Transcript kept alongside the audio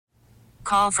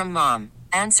Call from mom.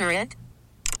 Answer it.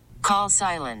 Call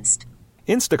silenced.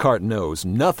 Instacart knows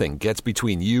nothing gets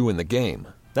between you and the game.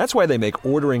 That's why they make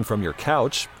ordering from your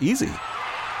couch easy.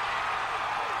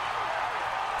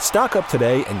 Stock up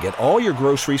today and get all your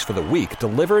groceries for the week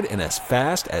delivered in as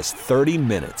fast as 30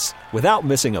 minutes without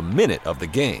missing a minute of the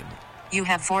game. You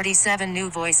have 47 new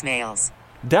voicemails.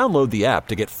 Download the app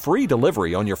to get free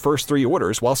delivery on your first 3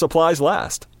 orders while supplies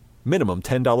last. Minimum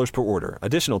 $10 per order.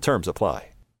 Additional terms apply.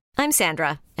 I'm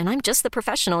Sandra, and I'm just the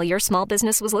professional your small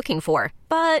business was looking for.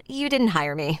 But you didn't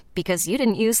hire me because you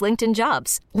didn't use LinkedIn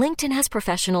Jobs. LinkedIn has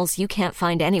professionals you can't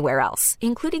find anywhere else,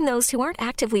 including those who aren't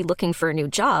actively looking for a new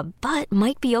job, but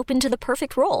might be open to the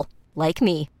perfect role, like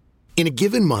me. In a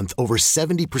given month, over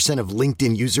 70% of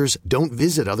LinkedIn users don't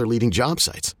visit other leading job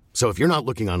sites. So if you're not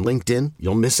looking on LinkedIn,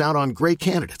 you'll miss out on great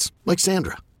candidates like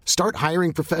Sandra. Start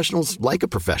hiring professionals like a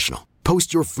professional.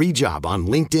 Post your free job on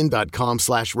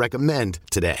linkedin.com/recommend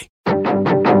today.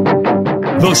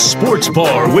 The Sports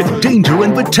Bar with Danger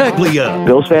and Battaglia.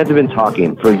 Bills fans have been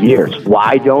talking for years.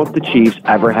 Why don't the Chiefs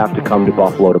ever have to come to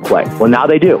Buffalo to play? Well, now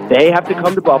they do. They have to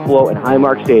come to Buffalo and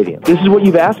Highmark Stadium. This is what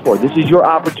you've asked for. This is your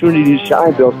opportunity to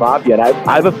shine, Bills Mafia. And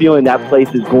I have a feeling that place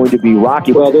is going to be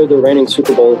rocky. Well, they're the reigning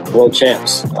Super Bowl world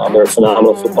champs. They're a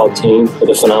phenomenal football team with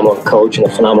a phenomenal coach and a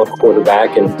phenomenal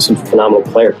quarterback and some phenomenal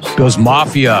players. Bills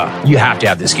Mafia, you have to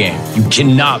have this game. You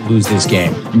cannot lose this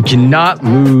game. You cannot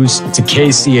lose to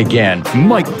KC again.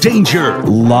 Mike Danger. A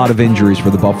lot of injuries for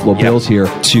the Buffalo Bills here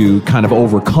to kind of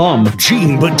overcome.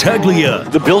 Gene Battaglia.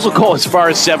 The Bills will go as far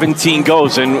as 17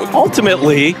 goes, and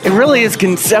ultimately, it really is,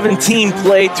 can 17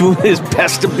 play to his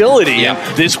best ability? Yeah.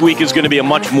 And this week is going to be a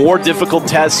much more difficult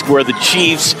test where the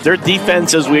Chiefs, their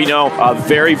defense, as we know,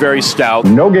 very, very stout.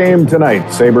 No game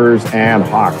tonight. Sabres and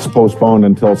Hawks postponed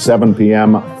until 7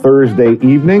 p.m. Thursday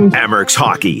evening. Amerks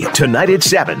Hockey, tonight at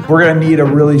 7. We're going to need a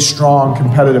really strong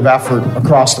competitive effort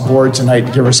across the board tonight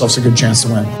to give ourselves a good chance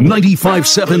to win.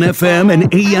 95.7 FM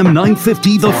and AM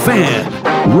 950 The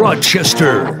Fan,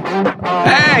 Rochester.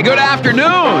 Hey, good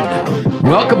afternoon.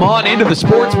 Welcome on into the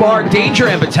Sports Bar. Danger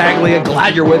and Battaglia.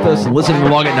 Glad you're with us and listening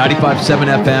along at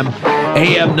 95.7 FM,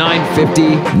 AM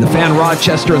 950, and The Fan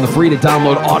Rochester, and the free to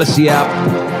download Odyssey app.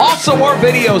 Also, our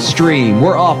video stream.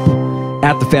 We're up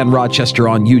at The Fan Rochester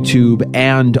on YouTube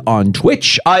and on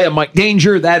Twitch. I am Mike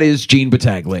Danger. That is Gene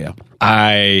Battaglia.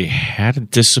 I had a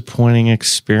disappointing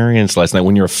experience last night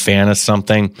when you're a fan of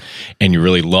something and you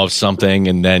really love something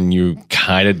and then you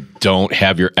kind of don't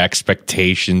have your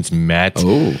expectations met.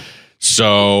 Oh.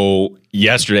 So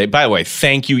yesterday, by the way,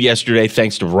 thank you yesterday.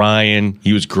 Thanks to Ryan.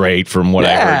 He was great from what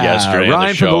I heard yesterday. Ryan on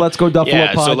the show. from the Let's Go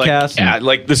Duffalo podcast. So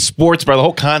like the sports bar, the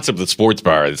whole concept of the sports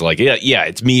bar is like, yeah,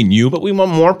 it's me and you, but we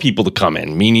want more people to come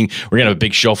in, meaning we're going to have a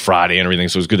big show Friday and everything.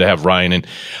 So it's good to have Ryan. And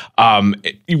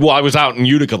I was out in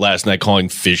Utica last night calling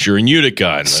Fisher in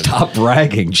Utica. And stop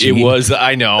bragging, Gene. It was a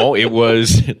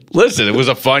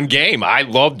fun game. I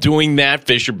love doing that.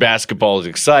 Fisher basketball is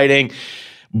exciting.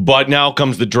 But now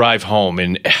comes the drive home,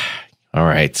 and all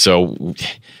right, so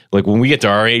like when we get to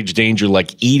our age, Danger,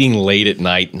 like eating late at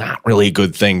night, not really a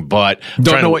good thing, but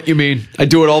don't know what you mean. I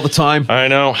do it all the time. I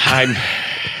know.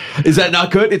 Is that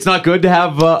not good? It's not good to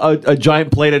have a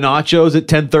giant plate of nachos at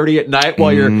 10:30 at night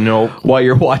while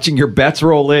you're watching your bets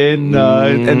roll in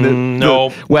and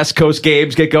the West Coast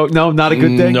games get going. No, not a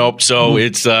good thing. Nope. So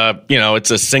it's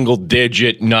it's a single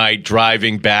digit night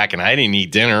driving back, and I didn't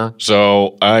eat dinner,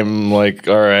 so I'm like,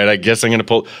 all right, I guess I'm gonna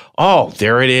pull. Oh,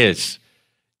 there it is.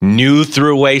 New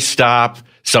throughway stop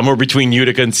somewhere between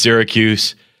Utica and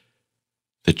Syracuse.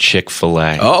 The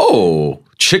Chick-fil-A. Oh,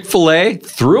 Chick-fil-A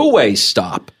throughway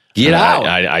stop. Get out.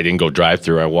 I didn't go drive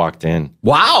through. I walked in.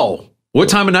 Wow. What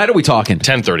time of night are we talking?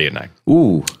 10:30 at night.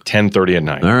 Ooh. 10:30 at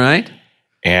night. All right.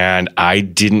 And I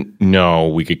didn't know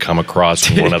we could come across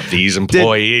one of these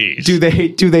employees. Do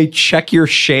they check your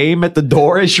shame at the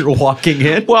door as you're walking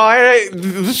in? Well,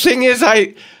 the thing is,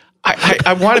 I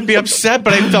want to be upset,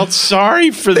 but I felt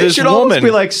sorry for this woman. They should almost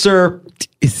be like, sir,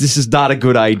 this is not a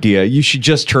good idea. You should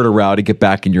just turn around and get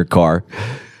back in your car.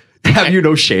 Have you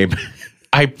no shame?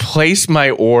 I placed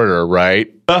my order,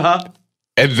 right? Uh-huh.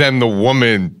 And then the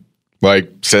woman,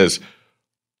 says,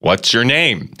 "What's your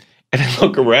name?" And I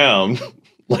look around,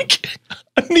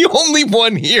 I'm the only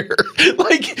one here.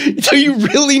 So you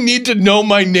really need to know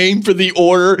my name for the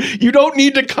order? You don't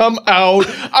need to come out.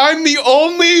 I'm the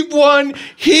only one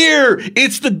here.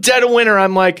 It's the dead of winter.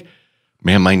 I'm like,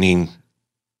 man, my name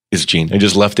is Gene. I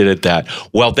just left it at that.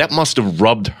 Well, that must have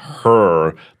rubbed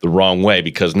her the wrong way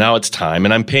because now it's time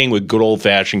and I'm paying with good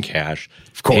old-fashioned cash.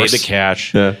 Of course. Pay the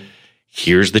cash. Yeah.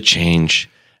 Here's the change.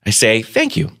 I say,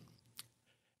 thank you.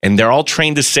 And they're all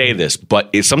trained to say this, but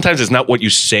sometimes it's not what you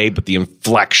say, but the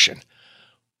inflection.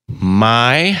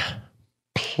 My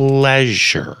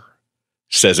pleasure.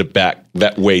 Says it back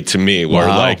that way to me, where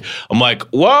I'm like,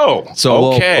 whoa,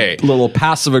 so okay. A little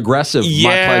passive aggressive.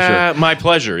 Yeah, my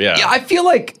pleasure. Yeah. I feel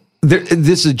like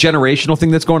this is a generational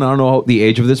thing that's going on. I don't know the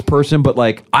age of this person, but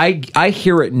like I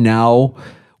hear it now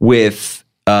with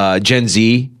Gen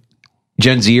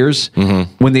Zers.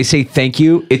 When they say thank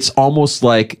you, it's almost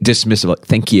like dismissive. Like,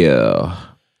 thank you.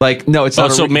 Like, no, it's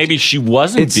not. So maybe she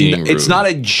wasn't being rude. It's not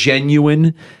a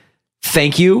genuine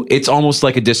thank you. It's almost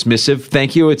like a dismissive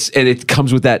thank you. And it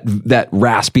comes with that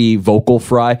raspy vocal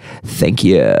fry. Thank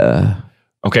you.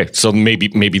 Okay, so maybe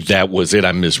that was it.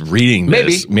 I'm misreading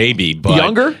this. Maybe, but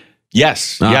younger.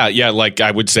 Yes, yeah. Like I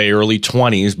would say early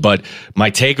 20s. But my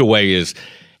takeaway is,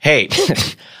 hey.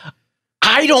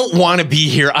 I don't want to be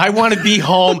here. I want to be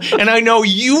home, and I know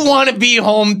you want to be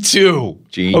home too.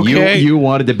 Gene, okay? you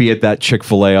wanted to be at that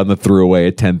Chick-fil-A on the throughway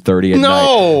at 10:30 at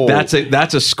night.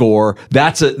 That's a score.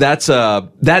 That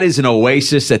is an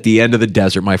oasis at the end of the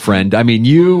desert, my friend. I mean,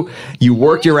 you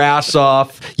worked your ass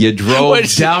off. You drove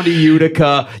down to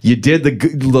Utica. You did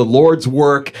the Lord's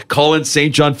work, calling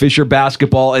St. John Fisher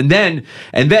basketball, and then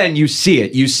you see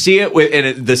it. You see it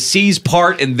with the C's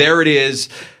part, and there it is.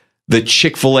 The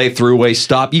Chick-fil-A throughway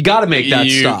stop. You got to make that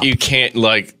stop. You can't,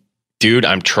 like, dude,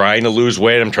 I'm trying to lose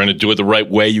weight. I'm trying to do it the right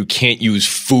way. You can't use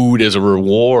food as a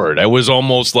reward. I was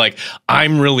almost like,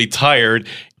 I'm really tired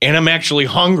and I'm actually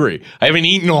hungry. I haven't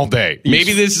eaten all day.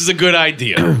 Maybe this is a good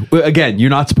idea. Again, you're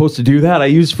not supposed to do that. I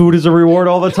use food as a reward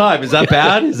all the time. Is that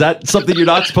bad? Is that something you're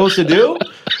not supposed to do?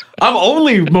 I'm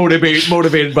only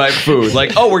motivated by food.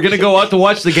 Like, oh, we're going to go out to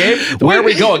watch the game? Where are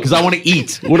we going? Because I want to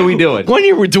eat. What are we doing? When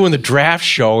you were doing the draft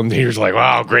show, and he was like,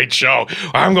 wow, great show.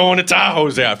 I'm going to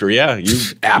Tahoe's after. Yeah, you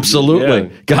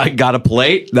absolutely. Yeah. Got a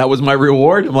plate. That was my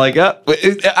reward. I'm like,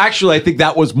 actually, I think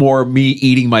that was more me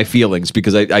eating my feelings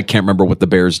because I can't remember what the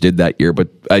Bears did that year, but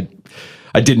I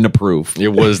didn't approve.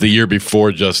 It was the year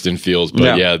before Justin Fields,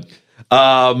 but yeah.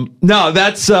 No,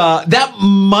 that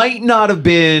might not have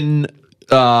been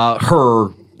her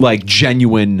like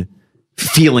genuine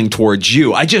feeling towards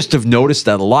you. I just have noticed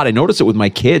that a lot. I notice it with my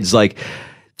kids. Like,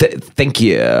 thank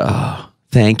you.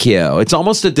 It's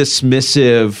almost a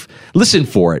dismissive. Listen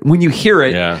for it when you hear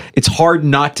it. Yeah. It's hard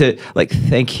not to like.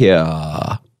 Thank you.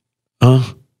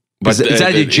 Is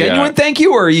that a genuine thank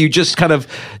you, or are you just kind of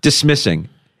dismissing?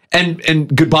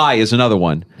 And goodbye is another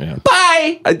one. Yeah.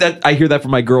 Bye. I hear that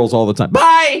from my girls all the time.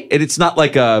 Bye. And it's not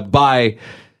like a bye.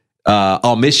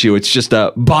 I'll miss you. It's just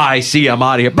a bye. See, I'm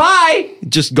out of here. Bye.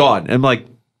 Just gone. And I'm like,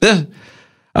 all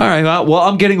right. Well,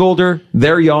 I'm getting older.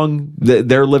 They're young.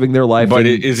 They're living their life. But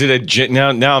is it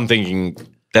now I'm thinking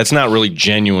that's not really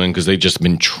genuine because they've just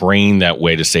been trained that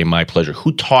way to say my pleasure.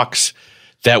 Who talks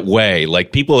that way?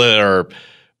 Like people that are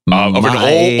of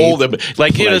an old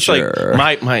like pleasure. It's like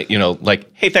my like,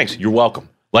 hey, thanks. You're welcome.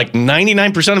 Like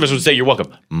 99% of us would say you're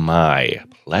welcome. My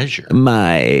pleasure.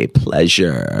 My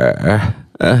pleasure.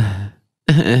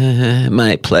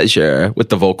 My pleasure with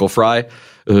the vocal fry.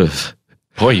 Ugh.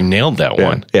 Boy, you nailed that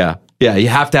one. Yeah. You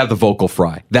have to have the vocal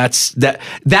fry.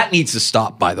 That needs to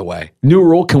stop. By the way, new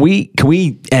rule. Can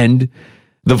we end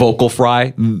the vocal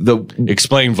fry?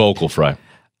 Explain vocal fry.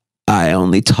 I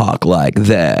only talk like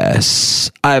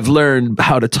this. I've learned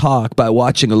how to talk by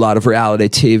watching a lot of reality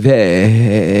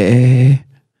TV.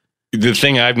 The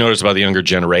thing I've noticed about the younger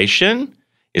generation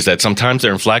is that sometimes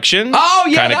their inflection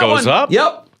kind of goes up.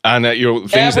 Yep. And that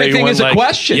things everything that is a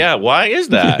question. Yeah, why is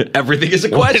that? Everything is a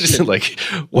question.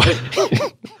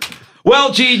 What?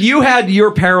 Well, Gene, you had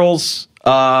your perils.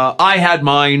 I had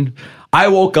mine. I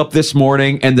woke up this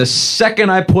morning, and the second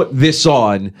I put this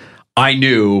on, I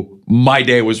knew my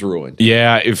day was ruined.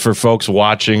 Yeah, for folks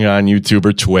watching on YouTube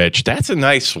or Twitch, that's a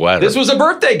nice sweater. This was a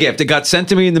birthday gift. It got sent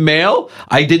to me in the mail.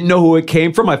 I didn't know who it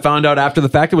came from. I found out after the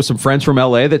fact. It was some friends from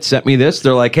LA that sent me this.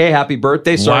 They're like, hey, happy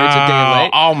birthday. Sorry it's a day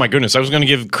late. Oh, my goodness. I was going to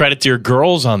give credit to your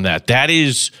girls on that. That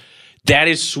is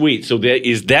sweet. So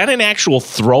is that an actual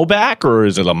throwback or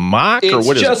is it a mock? It's or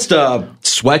what is just a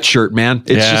sweatshirt, man.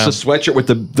 It's just a sweatshirt with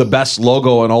the best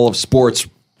logo in all of sports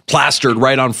plastered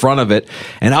right on front of it.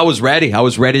 And I was ready. I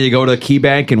was ready to go to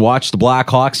KeyBank and watch the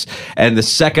Blackhawks. And the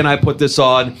second I put this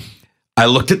on, I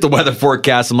looked at the weather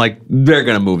forecast. I'm like, they're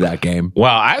going to move that game.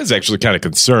 Well, I was actually kind of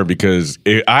concerned because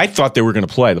I thought they were going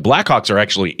to play. The Blackhawks are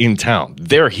actually in town.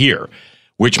 They're here,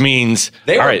 which means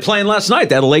they were playing last night.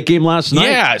 They had a late game last night.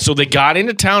 Yeah, so they got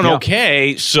into town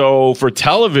okay. So for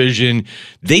television,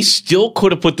 they still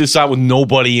could have put this out with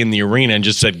nobody in the arena and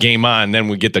just said game on. Then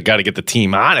we got to get the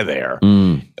team out of there.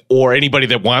 or anybody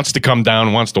that wants to come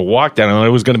down, wants to walk down.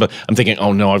 And I'm thinking,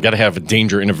 oh no, I've got to have a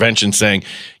danger intervention saying,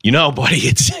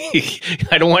 buddy,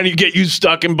 I don't want to get you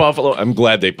stuck in Buffalo. I'm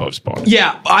glad they postponed.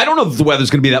 Yeah, I don't know if the weather's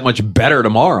going to be that much better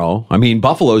tomorrow. I mean,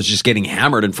 Buffalo's just getting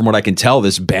hammered, and from what I can tell,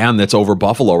 this band that's over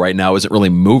Buffalo right now isn't really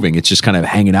moving. It's just kind of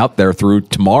hanging out there through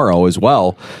tomorrow as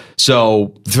well.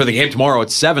 So for the game tomorrow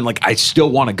at 7, I still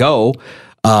want to go.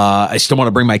 I still want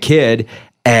to bring my kid.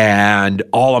 And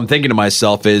all I'm thinking to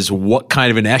myself is, what kind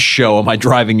of an S show am I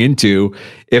driving into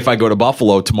if I go to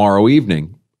Buffalo tomorrow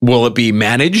evening? Will it be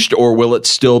managed, or will it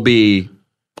still be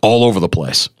all over the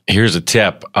place? Here's a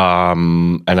tip.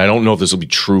 And I don't know if this will be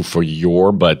true for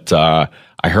but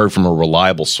I heard from a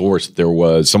reliable source that there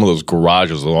was some of those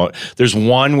garages. There's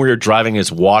one where you're driving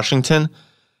as Washington.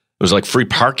 It was free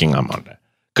parking on Monday.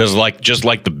 Because just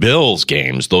like the Bills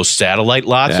games, those satellite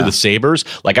lots of the Sabres,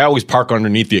 I always park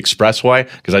underneath the expressway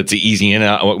because it's the easy in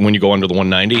when you go under the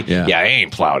 190. Yeah, I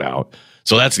ain't plowed out.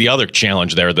 So that's the other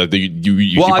challenge there. That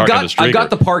you park on the street. I've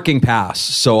got the parking pass,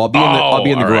 so I'll be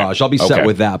in the garage. I'll be set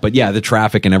with that. But yeah, the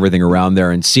traffic and everything around there,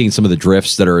 and seeing some of the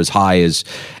drifts that are as high as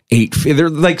 8 feet. They're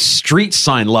like street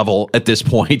sign level at this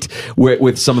point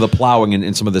with some of the plowing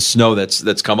and some of the snow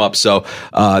that's come up. So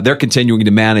they're continuing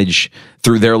to manage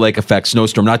through their lake effect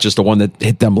snowstorm, not just the one that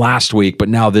hit them last week, but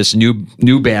now this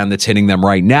new band that's hitting them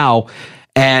right now.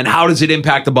 And how does it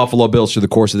impact the Buffalo Bills through the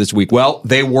course of this week? Well,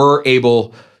 they were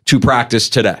able to practice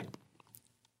today.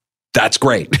 That's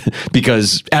great,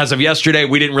 because as of yesterday,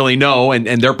 we didn't really know, and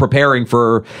they're preparing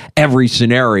for every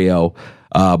scenario.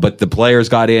 But the players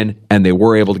got in, and they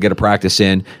were able to get a practice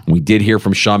in. We did hear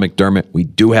from Sean McDermott. We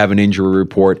do have an injury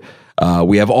report.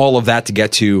 We have all of that to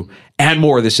get to and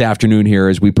more this afternoon here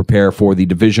as we prepare for the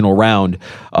divisional round.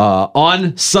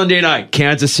 On Sunday night,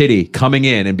 Kansas City coming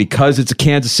in, and because it's a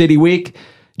Kansas City week,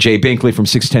 Jay Binkley from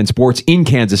 610 Sports in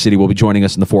Kansas City will be joining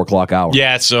us in the 4 o'clock hour.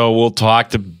 Yeah, so we'll talk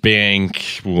to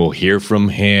Bink. We'll hear from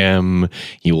him.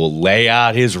 He will lay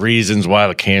out his reasons why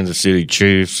the Kansas City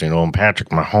Chiefs, and Patrick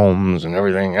Mahomes and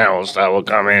everything else that will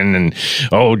come in. And,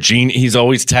 Gene, he's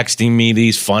always texting me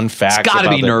these fun facts. He's got to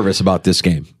be nervous about this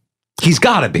game. He's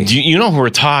got to be. You know who we're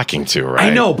talking to, right? I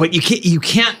know, but you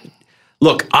can't.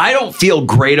 Look, I don't feel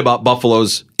great about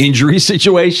Buffalo's injury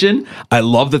situation. I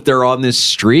love that they're on this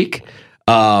streak.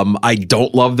 I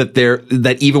don't love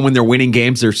that even when they're winning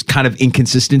games, there's kind of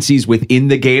inconsistencies within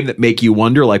the game that make you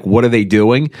wonder, what are they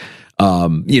doing?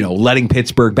 Letting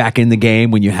Pittsburgh back in the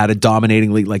game when you had a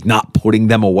dominating lead, not putting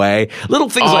them away. Little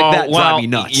things like that drive me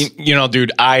nuts.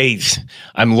 Dude,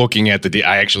 I'm looking at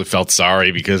I actually felt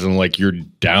sorry because I'm you're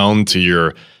down to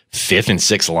your 5th and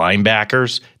 6th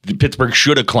linebackers. Pittsburgh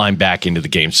should have climbed back into the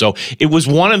game. So it was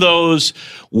one of those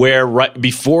where right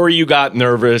before you got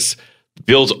nervous,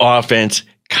 Bill's offense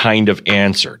kind of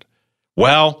answered.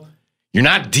 Well, you're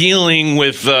not dealing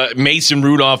with Mason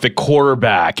Rudolph at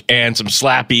quarterback and some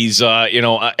slappies,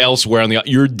 elsewhere.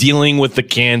 You're dealing with the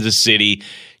Kansas City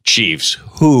Chiefs,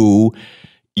 who,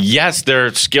 yes,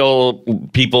 their skill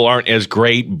people aren't as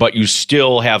great, but you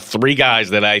still have 3 guys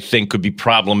that I think could be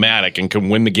problematic and can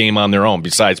win the game on their own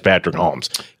besides Patrick Mahomes.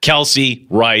 Kelsey,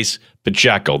 Rice,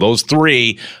 Pacheco. Those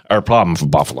 3 are a problem for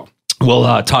Buffalo.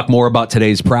 We'll talk more about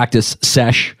today's practice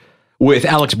sesh with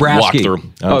Alex Brasky.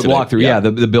 Walkthrough. Yeah.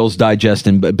 The Bills Digest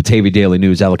and Batavia Daily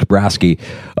News. Alex Brasky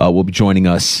will be joining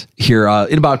us here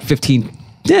in about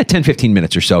 10-15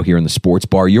 minutes or so here in the Sports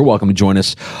Bar. You're welcome to join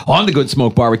us on the Good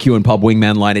Smoke Barbecue and Pub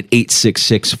Wingman line at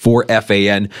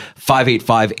 866-4FAN,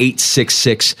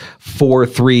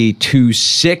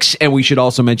 585-866-4326. And we should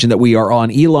also mention that we are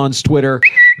on Elon's Twitter.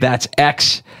 That's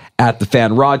X. At the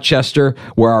Fan Rochester,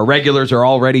 where our regulars are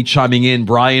already chiming in.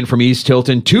 Brian from East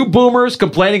Tilton, 2 boomers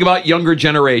complaining about younger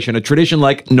generation, a tradition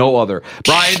like no other.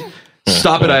 Brian,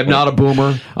 stop it! I'm not a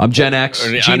boomer. I'm Gen X.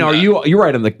 Gene, are you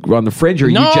right on the fringe? Or are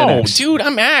you Gen X? Dude,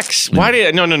 I'm X. Why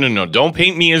did no? Don't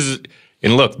paint me as.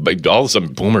 And look, all of a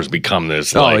sudden, boomers become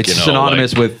this. It's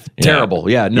synonymous with terrible.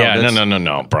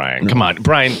 No, Brian, come on,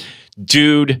 Brian,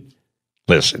 dude,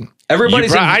 listen.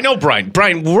 I know, Brian.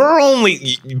 Brian, we're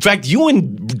only. In fact, you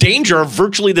and Danger are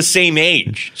virtually the same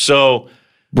age. So,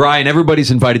 Brian, everybody's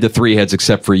invited to 3 Heads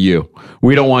except for you.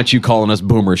 We don't want you calling us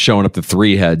boomers showing up to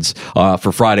 3 Heads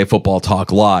for Friday Football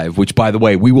Talk Live, which, by the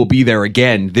way, we will be there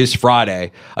again this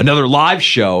Friday. Another live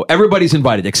show. Everybody's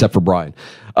invited except for Brian.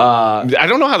 I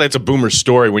don't know how that's a boomer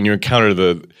story when you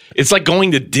encounter it's like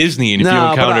going to Disney and if you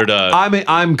encountered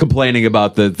I'm complaining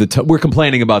about we're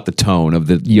complaining about the tone of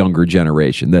the younger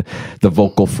generation, the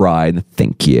vocal fry, the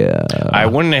thank you. I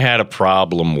wouldn't have had a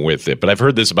problem with it, but I've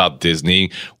heard this about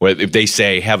Disney, where if they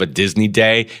say have a Disney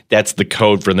day, that's the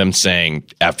code for them saying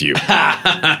F you.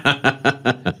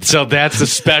 So that's a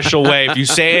special way. If you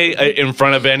say it in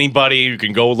front of anybody, you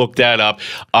can go look that up.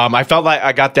 I felt like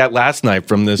I got that last night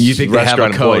from this restaurant. They have a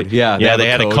code? Yeah, they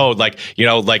had a code. Like,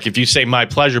 like if you say my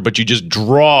pleasure, but you just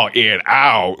draw it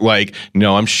out. Like,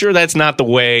 no, I'm sure that's not the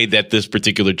way that this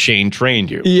particular chain trained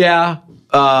you. Yeah.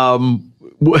 Could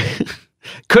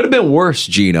have been worse,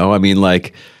 Gino. I mean,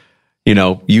 like,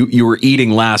 you were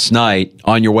eating last night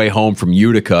on your way home from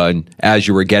Utica, and as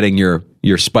you were getting your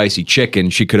spicy chicken,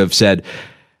 she could have said,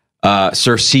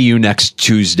 sir, see you next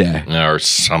Tuesday.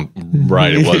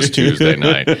 Right, it was Tuesday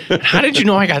night. How did you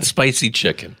know I got spicy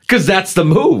chicken? Because that's the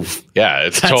move. Yeah,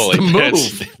 that's totally the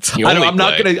move. It's the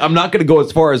only I'm not gonna go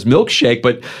as far as milkshake,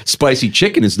 but spicy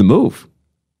chicken is the move.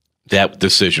 That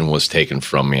decision was taken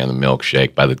from me on the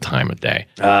milkshake by the time of day.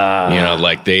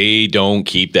 Like they don't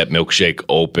keep that milkshake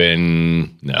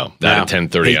open. No, not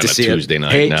at 10:30 on a Tuesday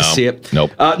night. Hate to see it.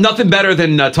 Nope. Nothing better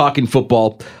than talking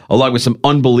football, along with some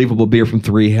unbelievable beer from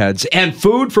Three Heads and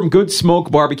food from Good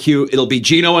Smoke Barbecue. It'll be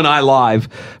Gino and I live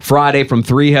Friday from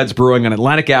Three Heads Brewing on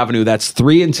Atlantic Avenue. That's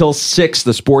 3 until 6.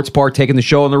 The Sports Bar taking the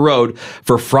show on the road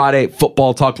for Friday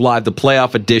Football Talk Live, the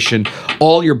playoff edition.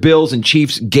 All your Bills and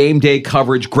Chiefs game day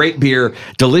coverage. Great beer,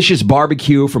 delicious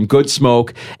barbecue from Good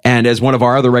Smoke, and as one of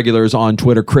our other regulars on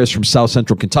Twitter, Chris from South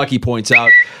Central Kentucky, points out,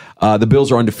 the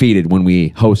Bills are undefeated when we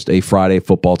host a Friday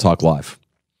Football Talk Live.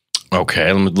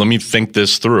 Okay, let me think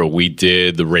this through. We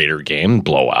did the Raider game,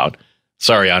 blowout.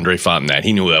 Sorry, Andre Fontenette.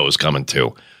 He knew that was coming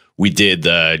too. We did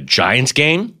the Giants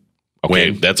game. Okay,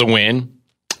 that's a win.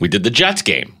 We did the Jets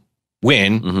game.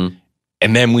 Win. Mm-hmm.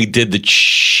 And then we did the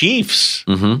Chiefs.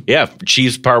 Mm-hmm. Yeah,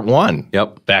 Chiefs Part 1.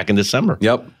 Yep. Back in December.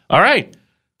 Yep. All right.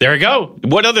 There we go.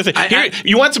 What other thing?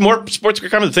 You want some more sports?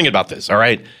 Come to think about this, all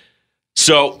right?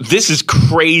 So this is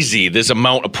crazy, this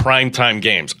amount of primetime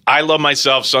games. I love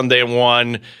myself Sunday and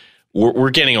 1.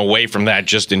 We're getting away from that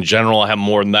just in general. I'll have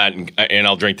more than that, and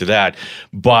I'll drink to that.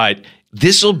 But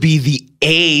this will be the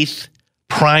 8th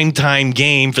primetime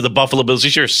game for the Buffalo Bills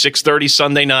this year, 6:30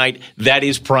 Sunday night. That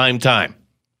is primetime.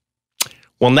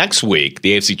 Well, next week,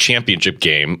 the AFC Championship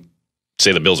game,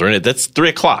 say the Bills are in it, that's 3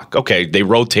 o'clock. Okay, they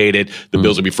rotated. The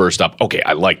Bills will be first up. Okay,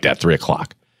 I like that, 3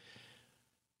 o'clock.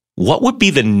 What would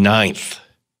be the 9th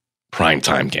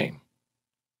primetime game?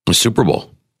 The Super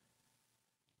Bowl.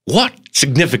 What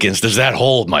significance does that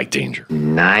hold, Mike Danger?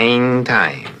 9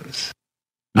 times.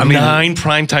 9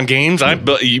 primetime games?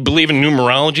 You believe in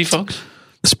numerology, folks?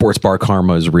 The Sports Bar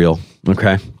karma is real.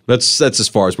 Okay, that's as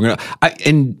far as we're gonna.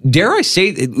 And dare I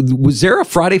say, was there a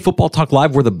Friday Football Talk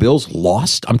Live where the Bills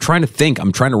lost? I'm trying to think.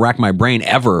 I'm trying to rack my brain.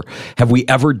 Have we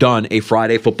ever done a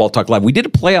Friday Football Talk Live? We did a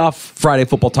playoff Friday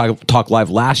Football Talk Live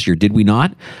last year, did we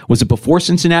not? Was it before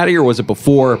Cincinnati or was it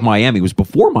before Miami? It was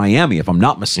before Miami, if I'm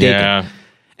not mistaken. Yeah.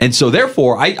 And so,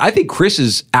 therefore, I think Chris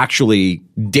is actually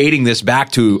dating this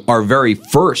back to our very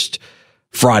first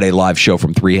Friday live show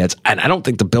from Three Heads, and I don't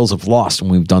think the Bills have lost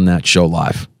when we've done that show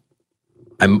live.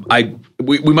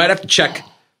 We might have to check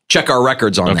our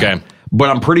records on that.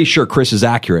 But I'm pretty sure Chris is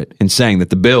accurate in saying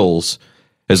that the Bills,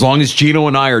 as long as Gino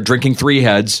and I are drinking Three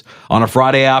Heads on a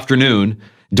Friday afternoon,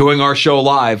 doing our show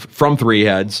live from Three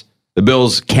Heads, the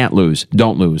Bills can't lose,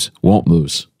 don't lose, won't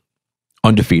lose.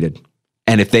 Undefeated.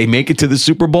 And if they make it to the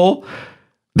Super Bowl,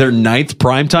 their 9th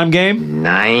primetime game,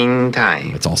 9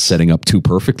 times. It's all setting up too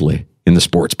perfectly in the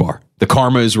Sports Bar. The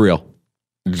karma is real.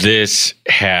 This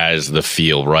has the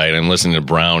feel, right? I'm listening to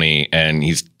Brownie, and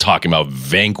he's talking about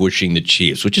vanquishing the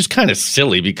Chiefs, which is kind of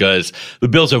silly because the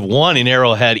Bills have won in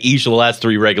Arrowhead each of the last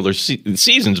 3 regular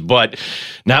seasons, but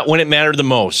not when it mattered the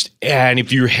most. And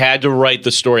if you had to write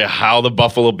the story of how the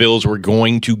Buffalo Bills were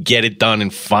going to get it done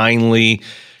and finally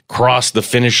cross the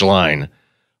finish line,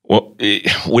 well,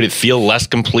 would it feel less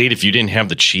complete if you didn't have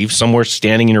the Chiefs somewhere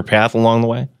standing in your path along the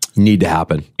way? Need to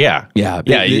happen. Yeah.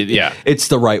 It's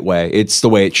the right way. It's the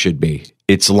way it should be.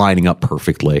 It's lining up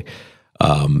perfectly.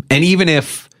 And even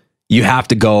if you have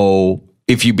to go,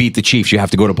 if you beat the Chiefs, you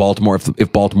have to go to Baltimore.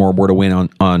 If Baltimore were to win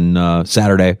on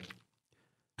Saturday,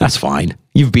 that's fine.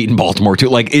 You've beaten Baltimore too.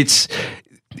 Like it's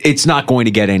not going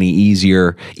to get any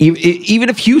easier. Even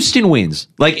if Houston wins,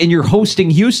 and you're hosting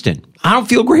Houston, I don't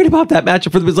feel great about that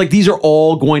matchup for the Bills. These are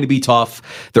all going to be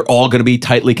tough. They're all going to be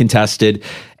tightly contested.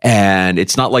 And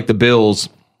it's not like the Bills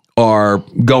are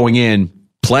going in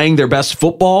playing their best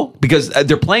football, because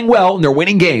they're playing well and they're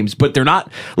winning games, but they're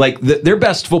not their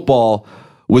best football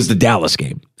was the Dallas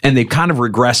game. And they've kind of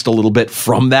regressed a little bit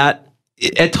from that.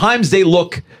 At times they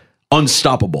look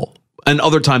unstoppable, and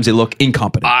other times they look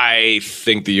incompetent. I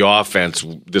think the offense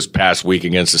this past week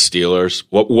against the Steelers,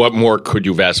 what more could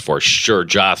you have asked for? Sure,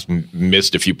 Josh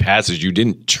missed a few passes. You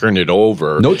didn't turn it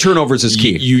over. No turnovers is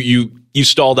key. You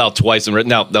stalled out twice. And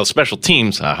now special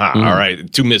teams, all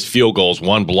right, 2 missed field goals,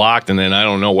 1 blocked, and then I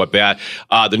don't know what that.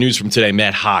 The news from today,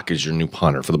 Matt Haack is your new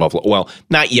punter for the Buffalo. Well,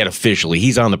 not yet officially.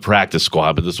 He's on the practice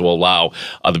squad, but this will allow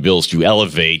the Bills to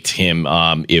elevate him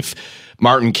if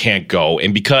Martin can't go.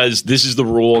 And because this is the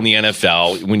rule in the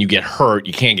NFL, when you get hurt,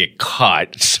 you can't get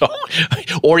cut. So,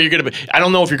 or you're going to I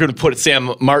don't know if you're going to put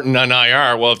Sam Martin on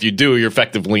IR. Well, if you do, you're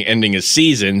effectively ending his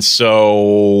season.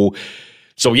 So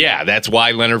yeah, that's why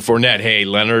Leonard Fournette, hey,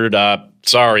 Leonard,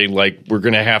 sorry, we're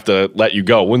going to have to let you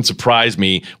go. Wouldn't surprise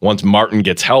me once Martin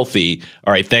gets healthy.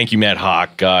 All right, thank you, Matt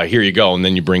Haack. Here you go. And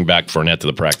then you bring back Fournette to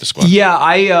the practice squad. Yeah,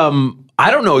 I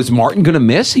don't know. Is Martin going to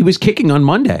miss? He was kicking on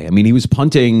Monday. I mean, he was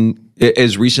punting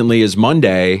as recently as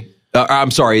Monday.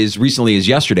 As recently as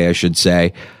yesterday, I should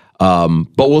say. But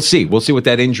we'll see. We'll see what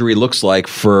that injury looks like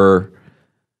for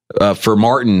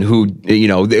Martin, who,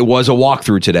 it was a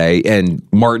walkthrough today, and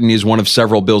Martin is one of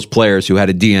several Bills players who had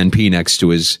a DNP next to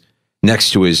his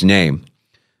name.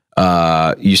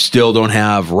 You still don't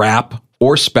have Rapp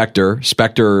or Spector.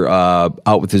 Spector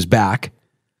out with his back.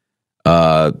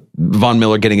 Von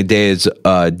Miller getting a day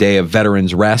of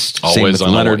veterans rest. Always Same with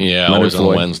Leonard. Always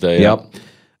on Wednesday. Yep.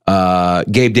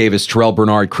 Gabe Davis, Terrell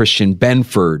Bernard, Christian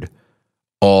Benford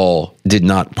all did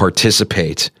not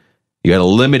participate. You had a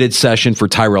limited session for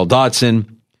Tyrell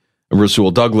Dodson, Rasul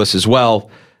Douglas as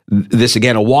well. This,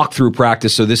 again, a walkthrough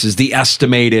practice, so this is the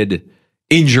estimated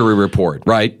injury report,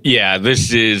 right? Yeah,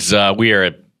 this is, we are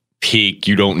at peak.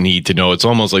 You don't need to know. It's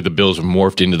almost like the Bills have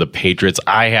morphed into the Patriots.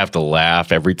 I have to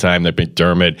laugh every time that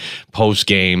McDermott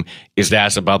post-game is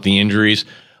asked about the injuries.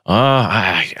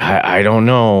 I don't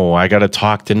know. I got to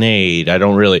talk to Nate. I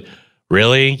don't really.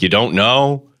 You don't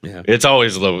know? Yeah. It's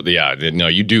always no,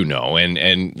 you do know.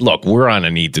 And look, we're on a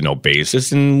need to know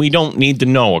basis, and we don't need to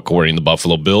know according to the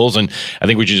Buffalo Bills, and I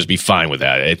think we should just be fine with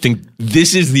that. I think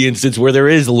this is the instance where there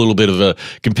is a little bit of a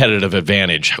competitive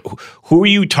advantage. Who are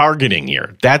you targeting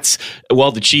here?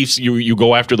 The Chiefs, you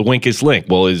go after the weakest link.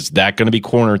 Well, is that going to be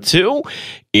corner 2?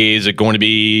 Is it going to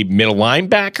be middle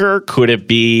linebacker? Could it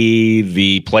be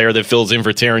the player that fills in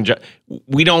for Taron?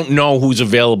 We don't know who's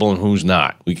available and who's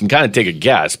not. We can kind of take a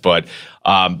guess, but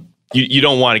you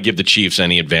don't want to give the Chiefs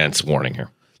any advance warning here.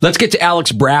 Let's get to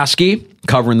Alex Brasky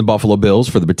covering the Buffalo Bills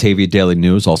for the Batavia Daily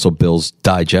News, also Bills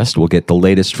Digest. We'll get the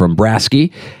latest from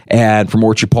Brasky and from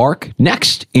Orchard Park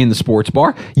next in the Sports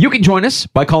Bar. You can join us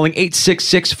by calling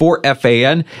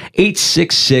 866-4FAN,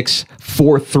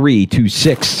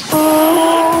 866-4326.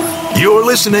 You're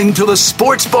listening to the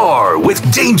Sports Bar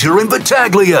with Danger and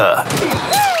Battaglia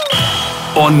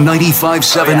on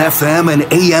 95.7 FM and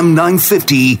AM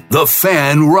 950, The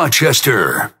Fan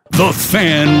Rochester. The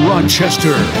Fan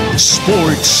Rochester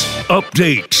Sports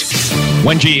Update.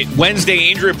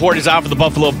 Wednesday injury report is out for the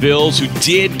Buffalo Bills, who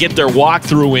did get their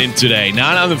walkthrough in today.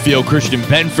 Not on the field, Christian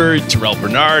Benford, Terrell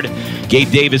Bernard, Gabe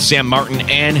Davis, Sam Martin,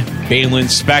 and Balin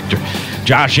Spector.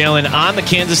 Josh Allen on the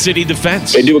Kansas City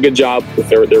defense. They do a good job with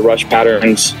their rush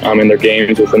patterns in their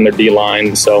games within their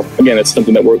D-line. So, again, it's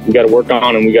something that we got to work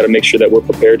on, and we got to make sure that we're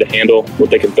prepared to handle what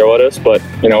they can throw at us. But,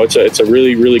 it's a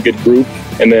really, really good group.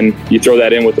 And then you throw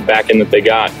that in with the back end that they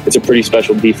got. It's a pretty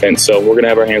special defense, so we're going to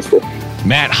have our hands full.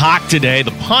 Matt Haack today,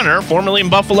 the punter, formerly in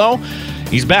Buffalo.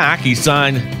 He's back. He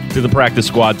signed to the practice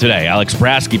squad today. Alex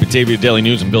Brasky, Batavia Daily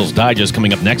News, and Bills Digest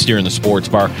coming up next year in the Sports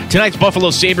Bar. Tonight's Buffalo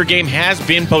Sabre game has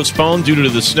been postponed due to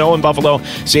the snow in Buffalo.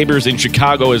 Sabres in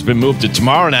Chicago has been moved to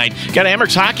tomorrow night. Got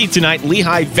Amherst hockey tonight,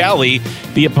 Lehigh Valley,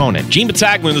 the opponent. Gene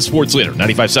Battaglia, the sports leader,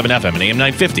 95.7 FM and AM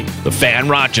 950, The Fan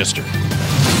Rochester.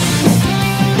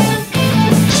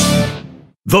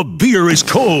 The beer is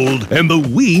cold and the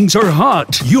wings are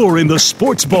hot. You're in the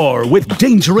Sports Bar with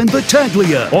Danger and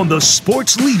Battaglia on the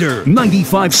Sports Leader,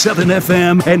 95.7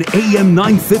 FM and AM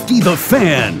 950 The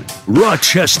Fan,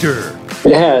 Rochester.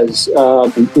 It has.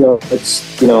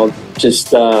 It's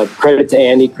just credit to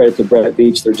Andy, credit to Brett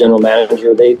Beach, their general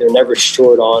manager. They're never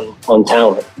short on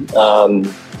talent.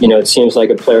 It seems like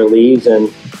a player leaves and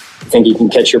I think you can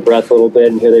catch your breath a little bit,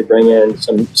 and here they bring in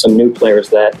some new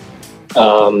players that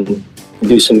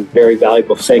do some very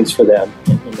valuable things for them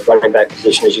in the running back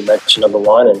position, as you mentioned, number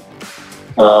one. And,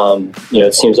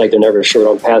 it seems like they're never short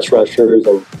on pass rushers.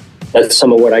 And that's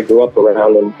some of what I grew up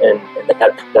around and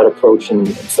that approach in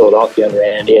Philadelphia under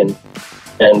Andy. And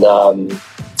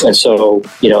so,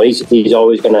 he's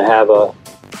always going to have a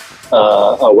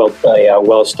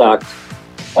well-stocked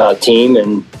team,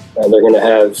 and they're going to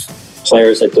have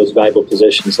players at those valuable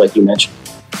positions like you mentioned.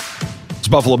 It's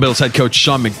Buffalo Bills head coach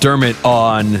Sean McDermott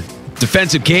on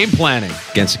defensive game planning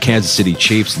against the Kansas City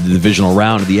Chiefs in the divisional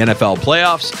round of the NFL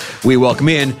playoffs. We welcome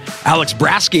in Alex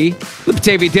Brasky with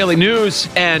Batavia Daily News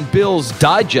and Bills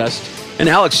Digest. And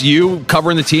Alex, you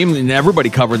covering the team and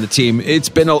everybody covering the team. It's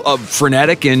been a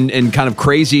frenetic and kind of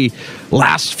crazy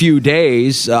last few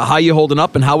days. How you holding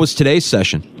up, and how was today's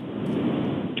session?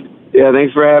 Yeah,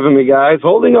 thanks for having me, guys.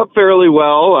 Holding up fairly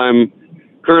well. I'm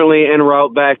currently en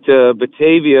route back to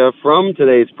Batavia from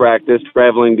today's practice,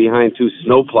 traveling behind two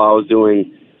snowplows,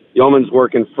 doing yeoman's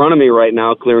work in front of me right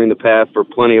now, clearing the path for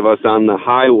plenty of us on the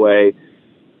highway.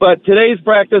 But today's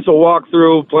practice will walk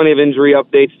through plenty of injury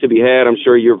updates to be had. I'm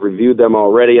sure you've reviewed them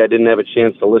already. I didn't have a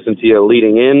chance to listen to you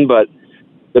leading in, but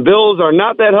the Bills are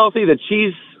not that healthy. The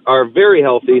Chiefs are very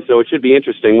healthy, so it should be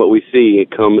interesting what we see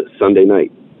come Sunday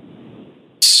night.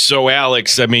 So,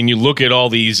 Alex, I mean, you look at all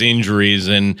these injuries,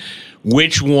 and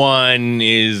which one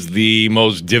is the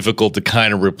most difficult to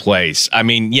kind of replace? I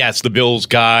mean, yes, the Bills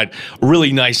got a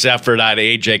really nice effort out of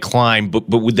A.J. Klein, but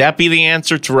would that be the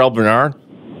answer, Terrell Bernard?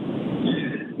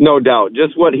 No doubt.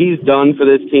 Just what he's done for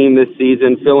this team this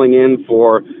season, filling in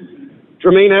for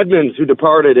Tremaine Edmonds, who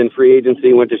departed in free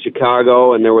agency, went to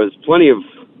Chicago, and there was plenty of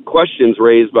questions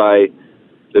raised by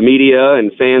the media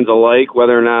and fans alike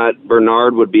whether or not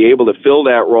Bernard would be able to fill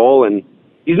that role. And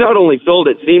he's not only filled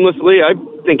it seamlessly, I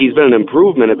think he's been an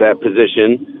improvement at that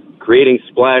position, creating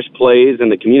splash plays,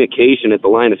 and the communication at the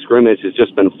line of scrimmage has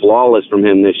just been flawless from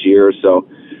him this year. So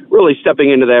really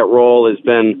stepping into that role has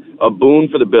been a boon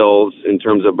for the Bills in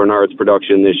terms of Bernard's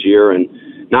production this year, and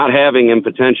not having him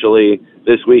potentially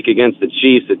this week against the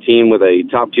Chiefs, a team with a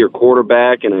top-tier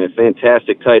quarterback and a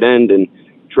fantastic tight end and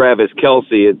Travis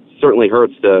Kelce, it certainly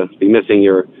hurts to be missing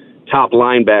your top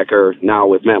linebacker now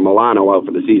with Matt Milano out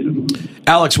for the season.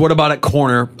 Alex, what about at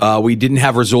corner? We didn't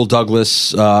have Rasul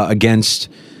Douglas against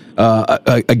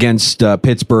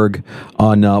Pittsburgh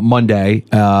on Monday.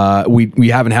 We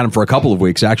haven't had him for a couple of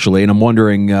weeks, actually, and I'm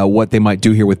wondering what they might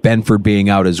do here with Benford being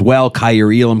out as well.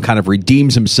 Kaiir Elam kind of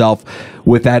redeems himself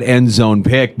with that end zone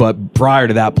pick, but prior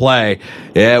to that play,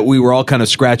 we were all kind of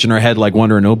scratching our head like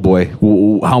wondering, oh boy,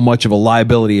 how much of a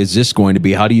liability is this going to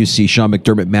be? How do you see Sean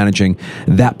McDermott managing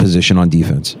that position on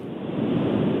defense?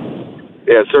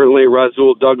 Yeah, certainly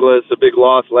Rasul Douglas, a big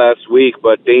loss last week,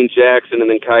 but Dane Jackson and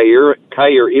then Kaiir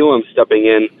Elam stepping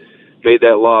in made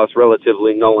that loss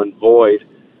relatively null and void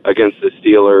against the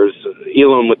Steelers.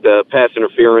 Elam with the pass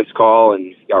interference call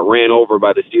and got ran over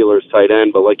by the Steelers tight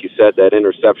end, but like you said, that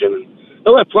interception.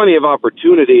 He'll have plenty of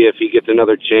opportunity if he gets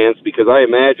another chance, because I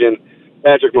imagine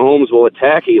Patrick Mahomes will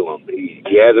attack Elam.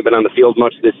 He hasn't been on the field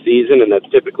much this season, and that's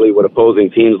typically what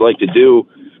opposing teams like to do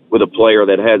with a player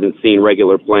that hasn't seen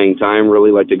regular playing time,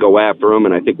 really like to go after him,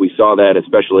 and I think we saw that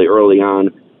especially early on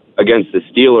against the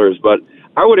Steelers. But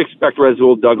I would expect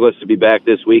Rasul Douglas to be back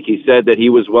this week. He said that he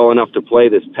was well enough to play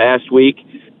this past week,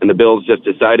 and the Bills just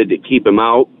decided to keep him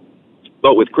out.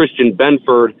 But with Christian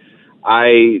Benford,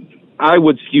 I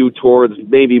would skew towards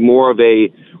maybe more of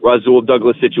a Rasul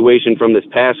Douglas situation from this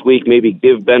past week, maybe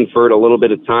give Benford a little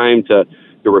bit of time to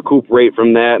recuperate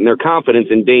from that, and their confidence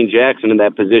in Dane Jackson in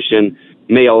that position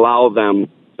may allow them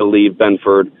to leave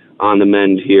Benford on the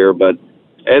mend here. But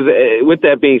with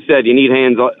that being said, you need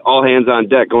all hands on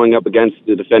deck going up against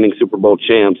the defending Super Bowl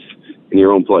champs in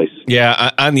your own place.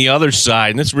 Yeah, on the other side,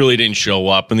 and this really didn't show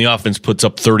up, and the offense puts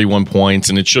up 31 points,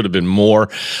 and it should have been more.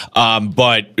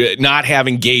 But not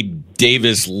having Gabe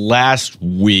Davis last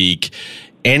week,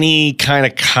 any kind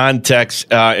of context,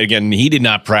 again, he did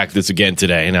not practice again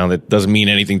today. Now, that doesn't mean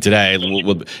anything today.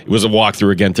 It was a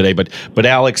walkthrough again today. But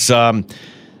Alex,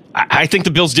 I think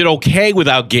the Bills did okay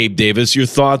without Gabe Davis. Your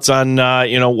thoughts on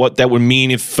what that would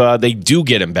mean if they do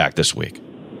get him back this week?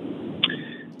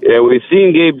 Yeah, we've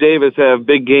seen Gabe Davis have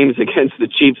big games against the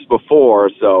Chiefs before,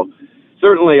 so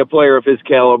certainly a player of his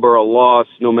caliber, a loss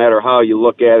no matter how you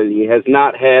look at it. He has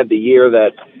not had the year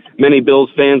that many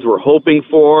Bills fans were hoping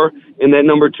for in that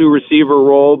number 2 receiver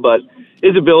role, but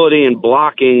his ability in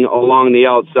blocking along the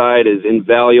outside is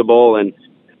invaluable, and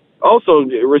also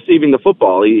receiving the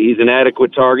football. He's an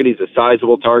adequate target. He's a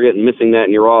sizable target, and missing that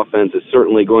in your offense is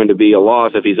certainly going to be a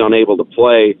loss if he's unable to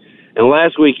play. And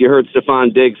last week you heard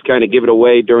Stephon Diggs kind of give it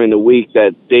away during the week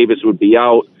that Davis would be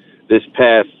out this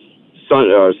past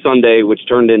Sunday, which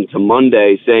turned into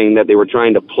Monday, saying that they were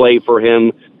trying to play for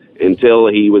him until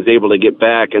he was able to get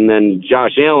back. And then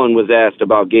Josh Allen was asked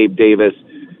about Gabe Davis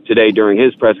today during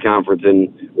his press conference and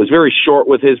was very short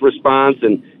with his response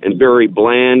and very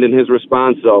bland in his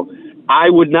response. So I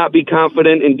would not be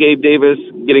confident in Gabe Davis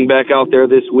getting back out there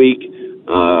this week.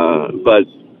 But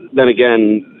then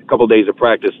again, a couple days of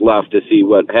practice left to see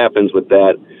what happens with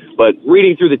that. But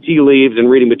reading through the tea leaves and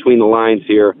reading between the lines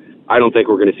here, I don't think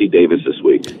we're going to see Davis this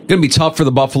week. It's going to be tough for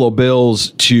the Buffalo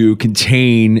Bills to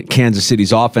contain Kansas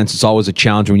City's offense. It's always a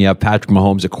challenge when you have Patrick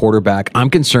Mahomes at quarterback. I'm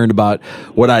concerned about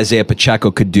what Isaiah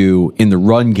Pacheco could do in the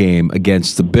run game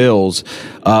against the Bills.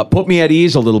 Put me at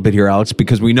ease a little bit here, Alex,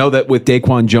 because we know that with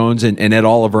Daquan Jones and Ed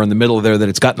Oliver in the middle there, that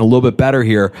it's gotten a little bit better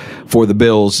here for the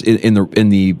Bills in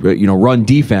the run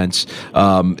defense.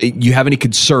 You have any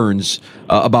concerns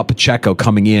about Pacheco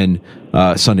coming in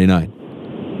Sunday night?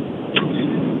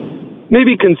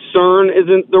 Maybe concern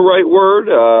isn't the right word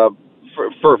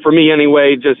for me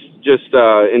anyway. Just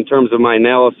in terms of my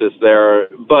analysis there,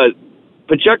 but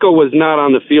Pacheco was not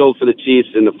on the field for the Chiefs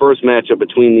in the first matchup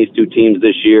between these two teams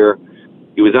this year.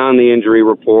 He was on the injury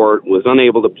report, was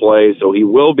unable to play, so he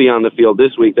will be on the field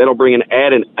this week. That'll bring an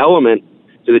added element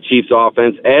to the Chiefs'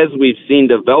 offense, as we've seen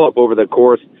develop over the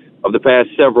course of the past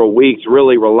several weeks,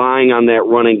 really relying on that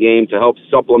running game to help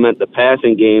supplement the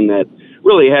passing game that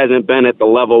really hasn't been at the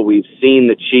level we've seen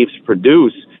the Chiefs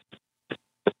produce.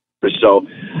 So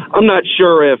I'm not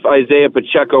sure if Isaiah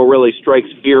Pacheco really strikes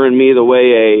fear in me the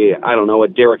way a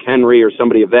Derrick Henry or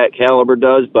somebody of that caliber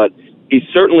does, but he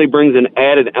certainly brings an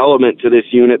added element to this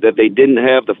unit that they didn't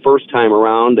have the first time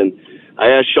around. And I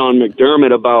asked Sean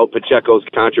McDermott about Pacheco's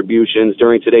contributions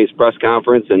during today's press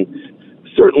conference, and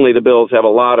certainly the Bills have a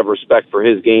lot of respect for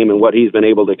his game and what he's been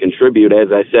able to contribute,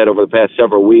 as I said, over the past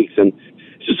several weeks. And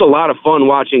it's just a lot of fun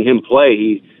watching him play.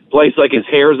 He plays like his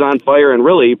hair's on fire, and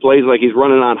really he plays like he's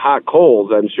running on hot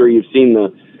coals. I'm sure you've seen the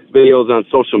videos on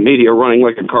social media running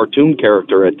like a cartoon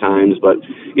character at times, but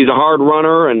he's a hard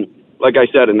runner and, like I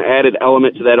said, an added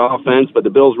element to that offense. But the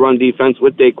Bills' run defense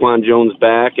with Daquan Jones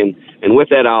back and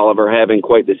with Ed Oliver having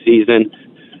quite the season,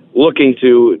 looking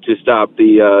to stop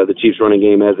the Chiefs running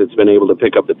game as it's been able to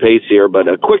pick up the pace here. But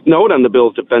a quick note on the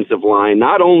Bills' defensive line,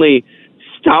 not only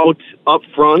stout up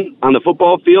front on the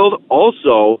football field,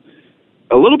 also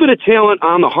a little bit of talent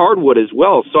on the hardwood as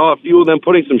well. Saw a few of them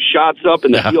putting some shots up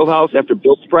in the field house after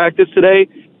Bills practice today.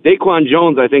 Daquan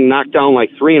Jones, I think, knocked down like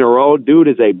 3 in a row. Dude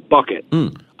is a bucket.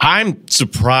 I'm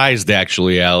surprised,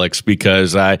 actually, Alex,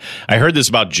 because I heard this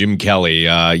about Jim Kelly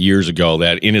years ago,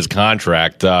 that in his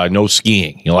contract, no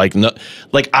skiing.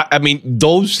 I mean,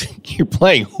 those, you're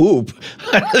playing hoop.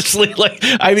 Honestly,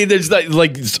 there's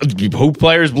hoop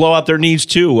players blow out their knees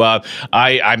too.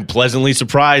 I'm pleasantly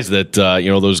surprised that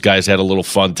those guys had a little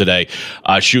fun today,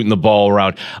 shooting the ball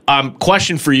around.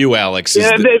 Question for you, Alex.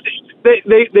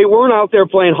 They weren't out there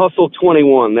playing Hustle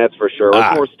 21, that's for sure. It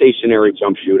was more stationary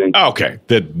jump shooting. Okay,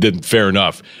 then fair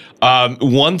enough.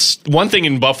 One thing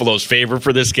in Buffalo's favor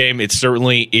for this game, it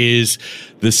certainly is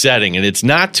the setting, and it's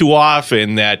not too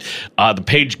often that the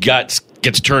page gets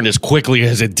turned as quickly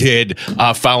as it did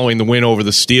following the win over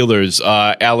the Steelers.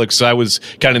 Alex, I was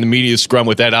kind of in the media scrum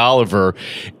with Ed Oliver,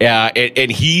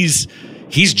 and he's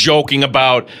joking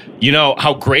about,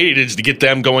 how great it is to get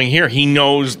them going here. He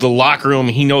knows the locker room.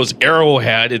 He knows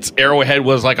Arrowhead. Arrowhead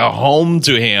was like a home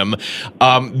to him.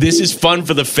 This is fun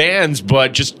for the fans,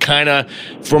 but just kind of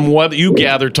from what you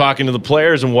gather talking to the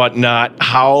players and whatnot,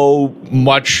 how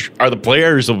much are the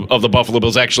players of the Buffalo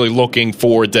Bills actually looking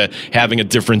forward to having a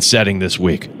different setting this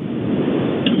week?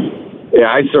 Yeah,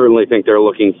 I certainly think they're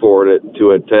looking forward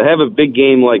to it. To have a big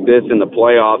game like this in the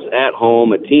playoffs at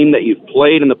home, a team that you've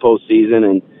played in the postseason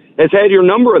and has had your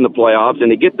number in the playoffs,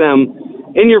 and to get them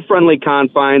in your friendly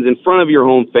confines, in front of your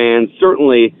home fans,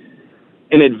 certainly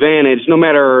an advantage. No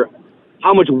matter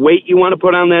how much weight you want to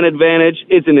put on that advantage,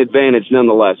 it's an advantage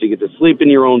nonetheless. You get to sleep in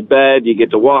your own bed. You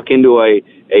get to walk into a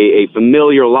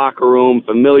familiar locker room,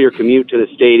 familiar commute to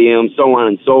the stadium, so on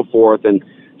and so forth. And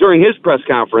during his press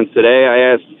conference today,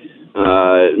 I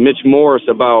asked Mitch Morse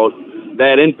about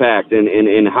that impact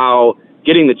and how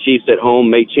getting the Chiefs at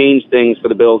home may change things for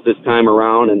the Bills this time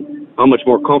around and how much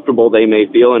more comfortable they may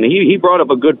feel. And he brought up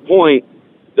a good point.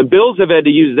 The Bills have had to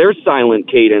use their silent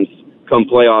cadence come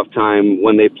playoff time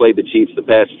when they played the Chiefs the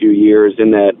past few years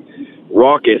in that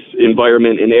raucous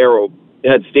environment in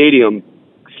Arrowhead Stadium.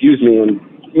 And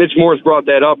Mitch Morse brought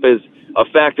that up as a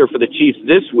factor for the Chiefs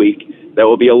this week that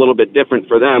will be a little bit different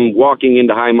for them, walking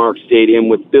into Highmark Stadium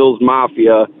with Bills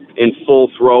Mafia in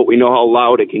full throat. We know how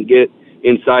loud it can get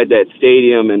inside that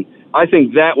stadium, and I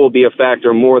think that will be a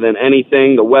factor more than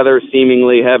anything. The weather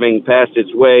seemingly having passed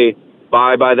its way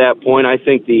by that point, I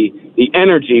think the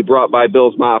energy brought by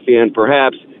Bills Mafia and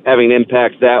perhaps having an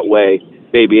impact that way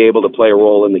may be able to play a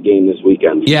role in the game this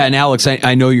weekend. Yeah, and Alex,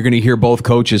 I know you're going to hear both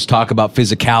coaches talk about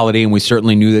physicality, and we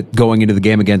certainly knew that going into the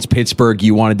game against Pittsburgh,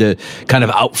 you wanted to kind of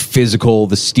out-physical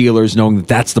the Steelers, knowing that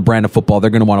that's the brand of football they're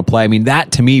going to want to play. I mean,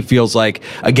 that to me feels like,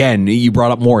 again, you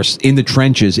brought up Morris, in the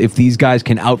trenches, if these guys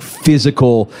can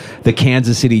out-physical the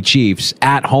Kansas City Chiefs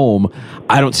at home,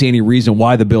 I don't see any reason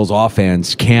why the Bills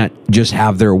offense can't just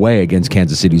have their way against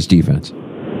Kansas City's defense.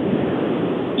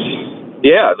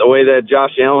 Yeah, the way that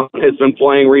Josh Allen has been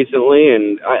playing recently,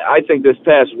 and I think this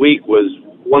past week was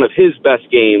one of his best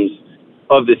games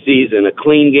of the season. A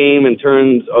clean game in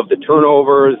terms of the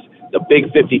turnovers, the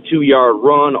big 52-yard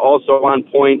run, also on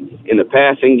point in the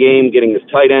passing game, getting his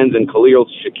tight ends and Khalil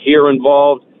Shakir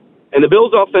involved. And the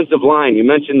Bills' offensive line, you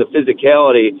mentioned the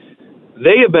physicality.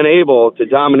 They have been able to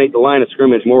dominate the line of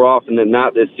scrimmage more often than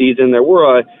not this season. There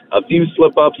were a few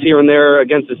slip-ups here and there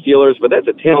against the Steelers, but that's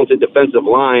a talented defensive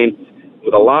line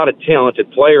with a lot of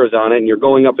talented players on it, and you're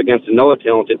going up against another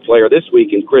talented player this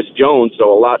week in Chris Jones,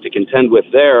 so a lot to contend with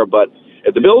there. But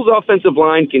if the Bills' offensive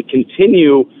line can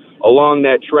continue along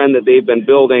that trend that they've been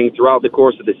building throughout the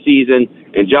course of the season,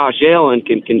 and Josh Allen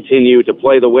can continue to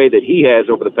play the way that he has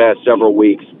over the past several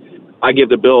weeks, I give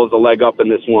the Bills a leg up in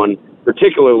this one,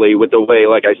 particularly with the way,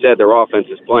 like I said, their offense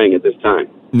is playing at this time.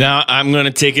 Now, I'm going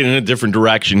to take it in a different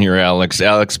direction here, Alex.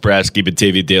 Alex Brasky,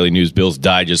 Batavia Daily News, Bills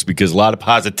Digest, because a lot of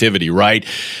positivity, right?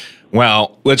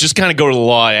 Well, let's just kind of go to the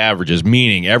law of averages,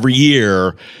 meaning every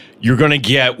year you're going to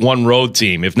get one road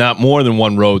team, if not more than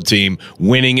one road team,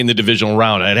 winning in the divisional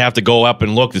round. I'd have to go up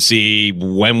and look to see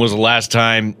when was the last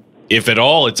time, if at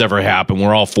all, it's ever happened,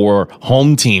 where all four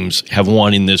home teams have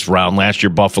won in this round. Last year,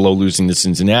 Buffalo losing to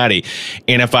Cincinnati.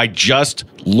 And if I just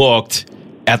looked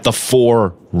at the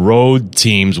four road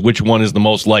teams, which one is the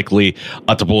most likely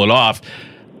to pull it off?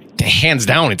 Hands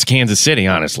down, it's Kansas City,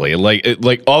 honestly.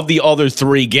 Like of the other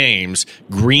three games,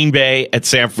 Green Bay at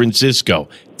San Francisco,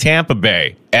 Tampa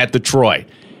Bay at Detroit,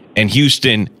 and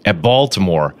Houston at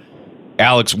Baltimore.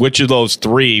 Alex, which of those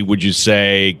three would you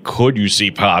say could you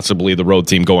see possibly the road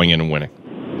team going in and winning?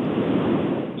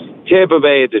 Tampa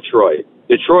Bay at Detroit.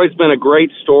 Detroit's been a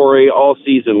great story all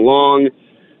season long.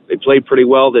 They played pretty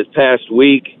well this past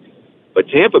week, but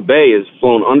Tampa Bay has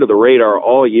flown under the radar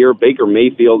all year. Baker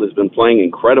Mayfield has been playing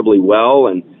incredibly well,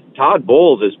 and Todd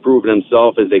Bowles has proven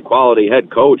himself as a quality head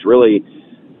coach, really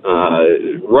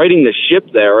righting the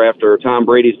ship there after Tom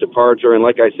Brady's departure, and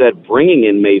like I said, bringing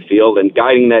in Mayfield and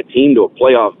guiding that team to a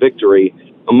playoff victory.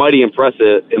 I'm mighty impressed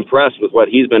with what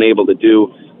he's been able to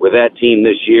do with that team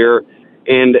this year.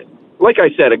 And like I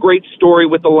said, a great story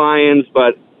with the Lions,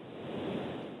 but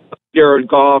Jared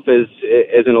Goff is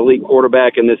an elite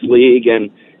quarterback in this league, and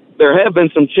there have been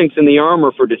some chinks in the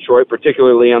armor for Detroit,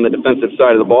 particularly on the defensive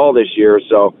side of the ball this year.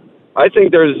 So I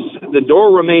think the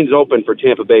door remains open for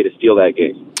Tampa Bay to steal that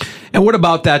game. And what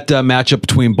about that matchup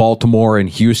between Baltimore and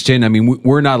Houston? I mean,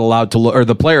 we're not allowed to look, or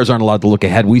the players aren't allowed to look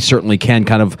ahead. We certainly can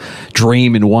kind of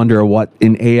dream and wonder what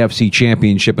an AFC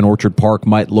championship in Orchard Park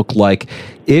might look like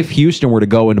if Houston were to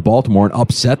go into Baltimore and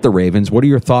upset the Ravens. What are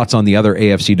your thoughts on the other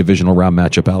AFC divisional round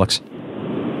matchup, Alex?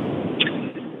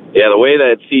 Yeah, the way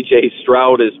that C.J.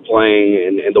 Stroud is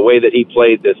playing and the way that he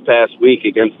played this past week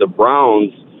against the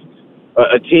Browns,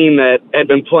 a team that had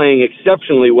been playing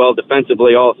exceptionally well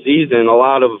defensively all season.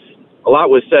 A lot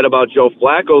was said about Joe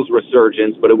Flacco's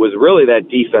resurgence, but it was really that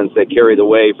defense that carried the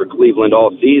way for Cleveland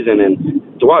all season.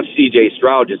 And to watch C.J.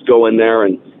 Stroud just go in there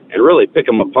and really pick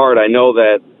them apart, I know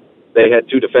that they had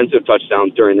 2 defensive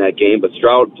touchdowns during that game, but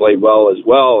Stroud played well as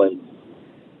well. And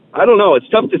I don't know, it's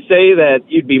tough to say that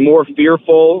you'd be more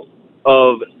fearful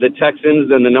of the Texans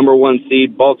than the number 1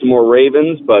 seed Baltimore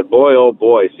Ravens, but boy, oh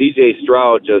boy, C.J.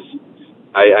 Stroud just,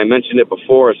 I mentioned it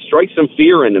before, strikes some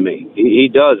fear into me. He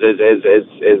does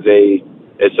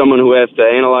as someone who has to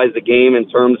analyze the game in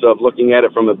terms of looking at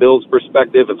it from a Bills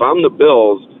perspective. If I'm the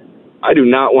Bills, I do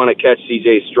not want to catch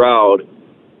C.J. Stroud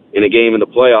in a game in the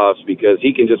playoffs because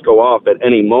he can just go off at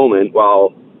any moment.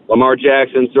 While Lamar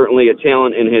Jackson, certainly a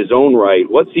talent in his own right,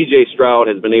 what C.J. Stroud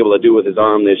has been able to do with his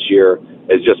arm this year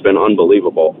has just been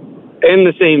unbelievable. In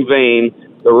the same vein,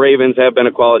 the Ravens have been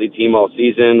a quality team all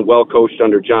season, well coached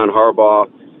under John Harbaugh,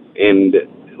 and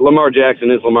Lamar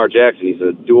Jackson is Lamar Jackson. He's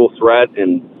a dual threat,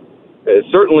 and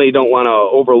certainly don't want to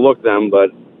overlook them, but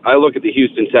I look at the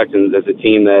Houston Texans as a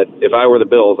team that, if I were the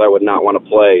Bills, I would not want to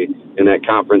play in that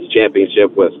conference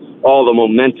championship with all the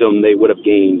momentum they would have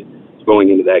gained going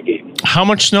into that game. How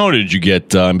much snow did you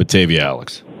get in Batavia,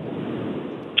 Alex?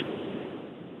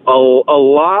 A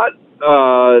lot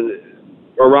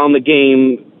around the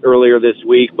game earlier this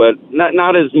week, but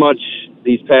not as much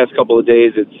these past couple of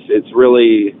days. It's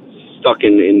really stuck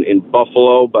in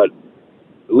Buffalo, but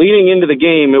leading into the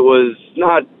game, it was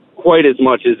not quite as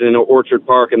much as in Orchard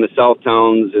Park and the South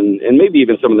Towns and maybe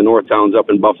even some of the North Towns up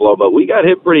in Buffalo, but we got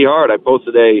hit pretty hard. I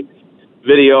posted a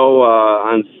video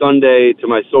on Sunday to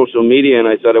my social media, and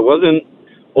I said it wasn't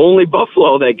only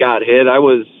Buffalo that got hit. I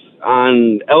was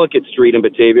on Ellicott Street in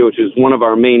Batavia, which is one of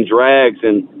our main drags,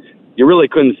 and you really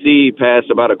couldn't see past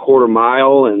about a quarter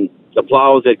mile, and the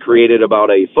plows had created about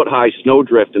a foot-high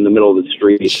snowdrift in the middle of the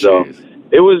street. So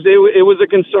it was a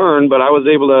concern, but I was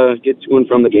able to get to and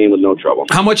from the game with no trouble.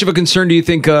 How much of a concern do you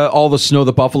think all the snow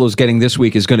that Buffalo's getting this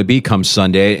week is going to be come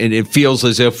Sunday? And it feels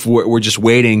as if we're just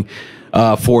waiting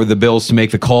for the Bills to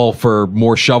make the call for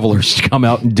more shovelers to come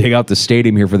out and dig out the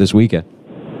stadium here for this weekend.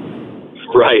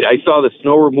 Right. I saw the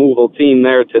snow removal team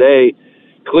there today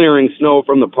clearing snow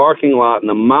from the parking lot, and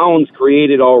the mounds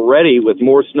created already with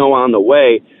more snow on the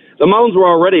way. The mounds were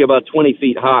already about 20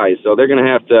 feet high, so they're going to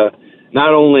have to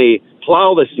not only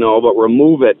plow the snow but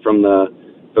remove it from the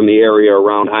area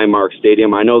around Highmark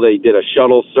Stadium. I know they did a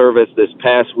shuttle service this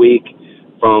past week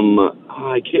from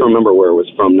I can't remember where it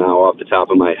was from now off the top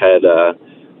of my head. The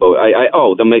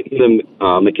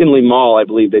McKinley Mall, I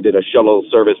believe they did a shuttle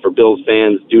service for Bills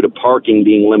fans due to parking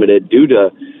being limited due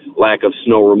to lack of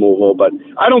snow removal. But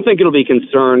I don't think it'll be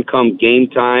concerned come game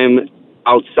time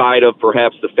outside of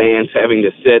perhaps the fans having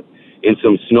to sit in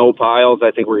some snow piles. I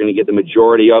think we're going to get the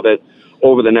majority of it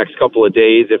over the next couple of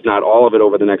days, if not all of it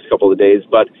over the next couple of days.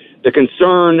 But the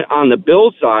concern on the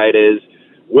Bills side is,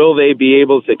 will they be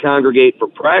able to congregate for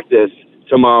practice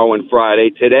tomorrow and Friday?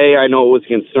 Today, I know it was a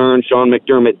concern. Sean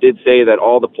McDermott did say that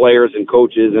all the players and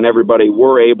coaches and everybody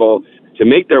were able to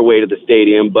make their way to the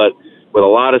stadium, but with a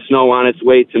lot of snow on its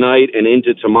way tonight and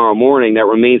into tomorrow morning, that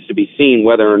remains to be seen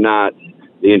whether or not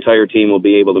the entire team will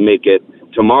be able to make it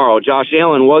tomorrow. Josh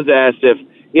Allen was asked if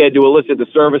he had to solicit the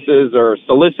services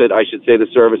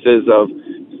of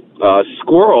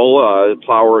Squirrel,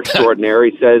 plower extraordinaire.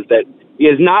 He says that he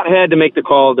has not had to make the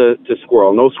call to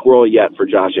Squirrel. No Squirrel yet for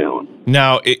Josh Allen.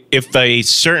 Now, if a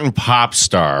certain pop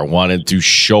star wanted to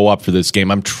show up for this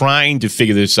game, I'm trying to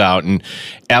figure this out. And,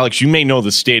 Alex, you may know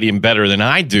the stadium better than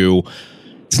I do.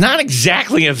 It's not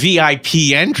exactly a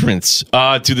VIP entrance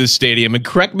to the stadium. And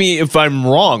correct me if I'm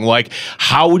wrong. Like,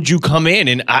 how would you come in?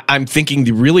 And I'm thinking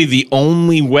really the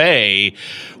only way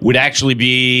would actually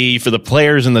be for the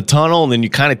players in the tunnel, and then you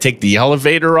kind of take the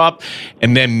elevator up,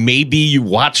 and then maybe you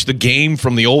watch the game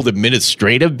from the old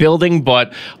administrative building.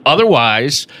 But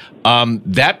otherwise,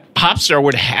 that pop star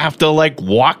would have to, like,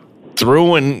 walk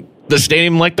through in the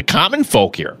stadium like the common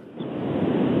folk here.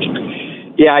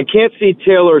 Yeah, I can't see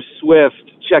Taylor Swift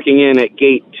checking in at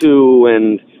gate 2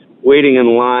 and waiting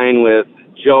in line with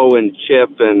Joe and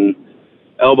Chip and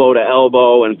elbow to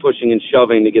elbow and pushing and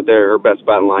shoving to get her best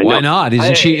spot in line. Why not?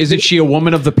 Isn't she a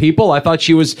woman of the people? I thought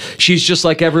she's just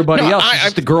like everybody else. She's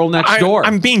just the girl next door.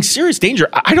 I'm being serious, Danger.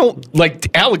 I don't like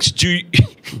Alex.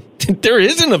 There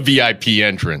isn't a VIP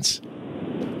entrance.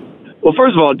 Well,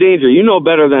 first of all, Danger, you know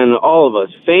better than all of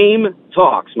us. Fame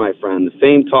talks, my friend.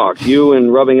 Fame talks. You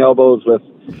and rubbing elbows with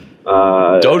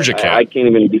Doja Cat. I can't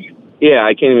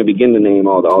even begin to name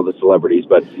all the celebrities.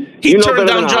 But he turned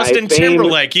down Justin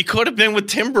Timberlake. He could have been with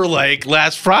Timberlake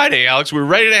last Friday, Alex. We were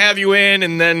ready to have you in,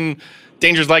 and then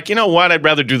Danger's like, you know what? I'd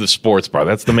rather do the sports bar.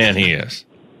 That's the man he is.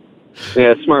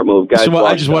 Yeah, smart move, guys. So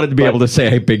I just wanted to be able to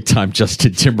say, hey, big time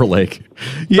Justin Timberlake.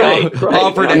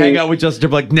 Offer to hang out with Justin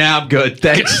Timberlake. Nah, I'm good.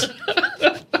 Thanks.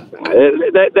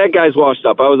 That guy's washed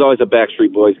up. I was always a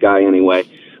Backstreet Boys guy anyway.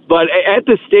 But at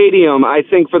the stadium, I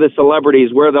think for the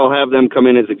celebrities, where they'll have them come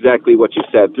in is exactly what you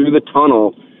said. Through the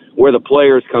tunnel where the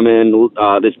players come in.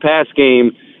 This past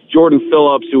game, Jordan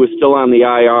Phillips, who was still on the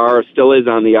IR, still is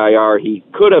on the IR. He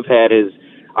could have had his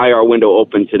IR window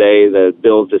open today. The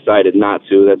Bills decided not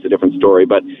to. That's a different story.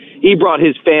 But he brought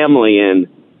his family in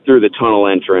through the tunnel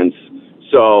entrance.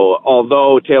 So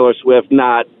although Taylor Swift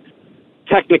not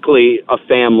technically a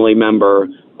family member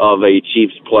of a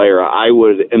Chiefs player, I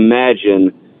would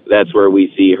imagine that's where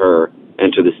we see her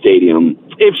enter the stadium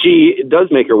if she does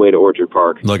make her way to Orchard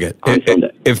Park. Look at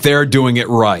if they're doing it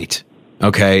right,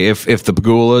 okay, if the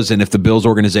Pagulas and if the Bills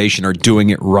organization are doing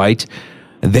it right,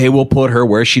 they will put her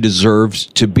where she deserves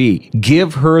to be.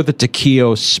 Give her the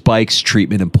Takeo Spikes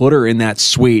treatment and put her in that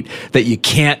suite that you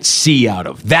can't see out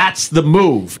of. That's the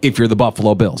move if you're the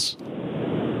Buffalo Bills.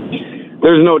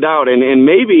 There's no doubt. And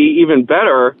maybe even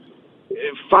better,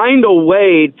 find a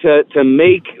way to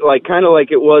make, like kind of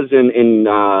like it was in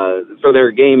for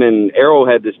their game in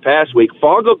Arrowhead this past week,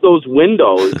 fog up those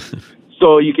windows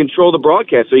so you control the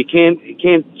broadcast, so you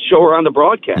can't show her on the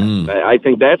broadcast. I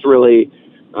think that's really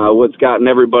what's gotten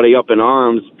everybody up in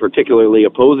arms, particularly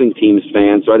opposing teams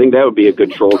fans. So I think that would be a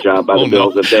good troll job by the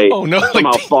Bills if they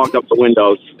somehow fogged up the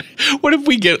windows. What if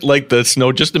we get like the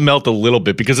snow just to melt a little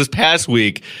bit? Because this past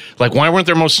week, like, why weren't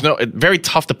there more snow? It's very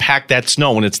tough to pack that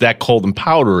snow when it's that cold and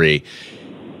powdery.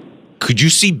 Could you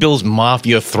see Bills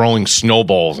Mafia throwing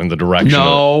snowballs in the direction?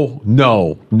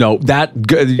 No.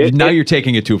 Now you're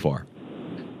taking it too far.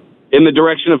 In the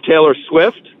direction of Taylor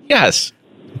Swift? Yes.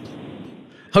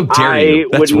 How dare you?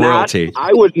 That's royalty.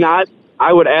 I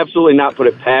would absolutely not put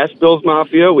it past Bills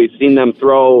Mafia. We've seen them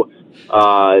throw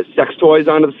sex toys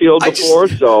onto the field before,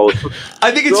 so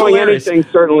I think it's throwing hilarious.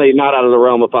 anything certainly not out of the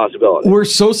realm of possibility. We're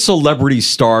so celebrity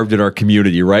starved in our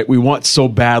community, right? We want so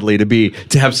badly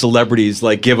to have celebrities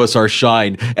like give us our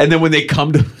shine, and then when they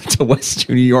come to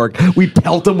Western New York, we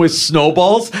pelt them with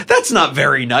snowballs. That's not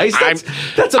very nice.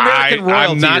 That's American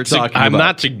royalty you're talking about. I'm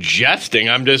not suggesting.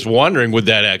 I'm just wondering, would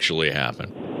that actually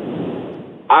happen?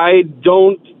 I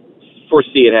don't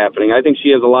foresee it happening. I think she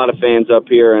has a lot of fans up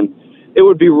here, and it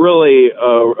would be really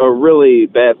a really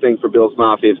bad thing for Bills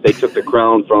Mafia if they took the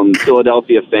crown from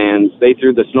Philadelphia fans. They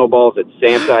threw the snowballs at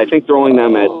Santa. I think throwing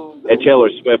them at Taylor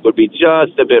Swift would be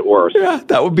just a bit worse. Yeah,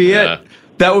 that would be it.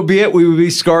 That would be it. We would be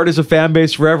scarred as a fan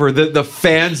base forever. The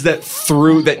fans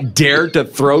that dared to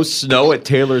throw snow at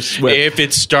Taylor Swift. If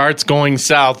it starts going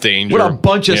south, Danger. What a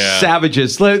bunch of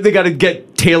savages. They got to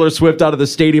get Taylor Swift out of the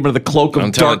stadium under the cloak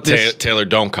of darkness. Taylor,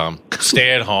 don't come.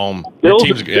 Stay at home. Bills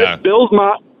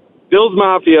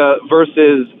Mafia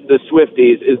versus the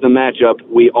Swifties is the matchup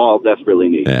we all desperately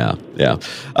need. Yeah.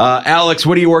 Alex,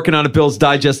 what are you working on at Bills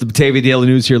Digest, the Batavia Daily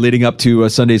News here leading up to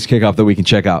Sunday's kickoff that we can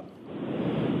check out?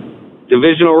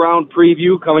 Divisional round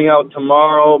preview coming out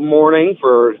tomorrow morning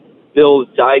for Bills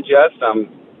Digest. I'm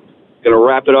going to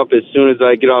wrap it up as soon as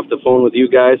I get off the phone with you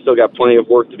guys. Still got plenty of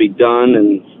work to be done,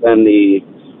 and then the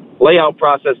layout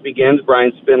process begins.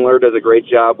 Brian Spindler does a great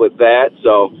job with that,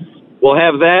 so we'll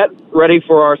have that ready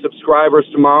for our subscribers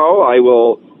tomorrow. I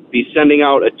will be sending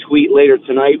out a tweet later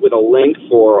tonight with a link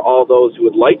for all those who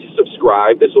would like to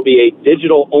subscribe. This will be a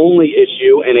digital-only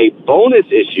issue and a bonus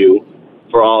issue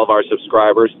for all of our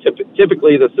subscribers.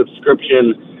 Typically, the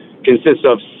subscription consists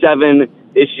of 7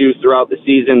 issues throughout the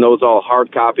season. Those all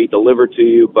hard copy delivered to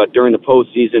you. But during the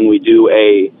postseason, we do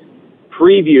a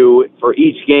preview for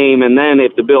each game. And then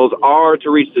if the Bills are to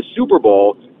reach the Super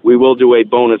Bowl, we will do a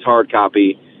bonus hard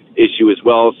copy issue as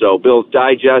well. So Bills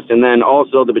Digest, and then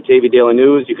also the Batavia Daily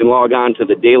News. You can log on to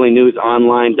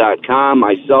thedailynewsonline.com.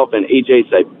 Myself and AJ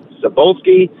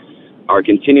Sabolsky are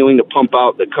continuing to pump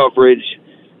out the coverage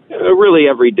really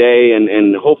every day,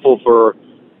 and hopeful for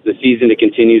the season to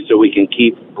continue so we can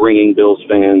keep bringing Bills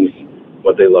fans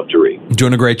what they love to read.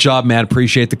 Doing a great job, man.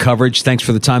 Appreciate the coverage. Thanks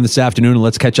for the time this afternoon, and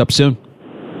let's catch up soon.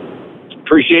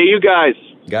 Appreciate you guys.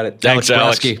 Got it. Thanks,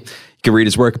 Alex. You can read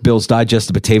his work, Bills Digest,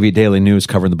 the Batavia Daily News,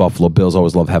 covering the Buffalo Bills.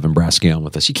 Always love having Brasky on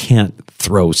with us. You can't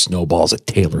throw snowballs at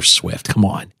Taylor Swift. Come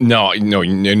on. No,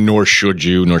 nor should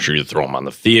you. Nor should you throw them on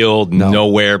the field.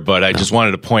 Nowhere. But I just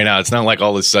wanted to point out, it's not like all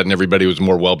of a sudden everybody was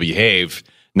more well-behaved.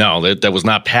 No, that was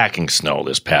not packing snow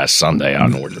this past Sunday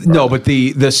out in Orchard. No, but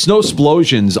the snow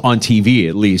explosions on TV,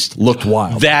 at least, looked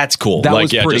wild. That's cool. That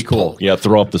was pretty cool.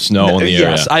 Throw up the snow in the air.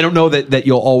 Yes, I don't know that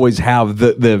you'll always have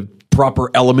the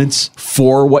proper elements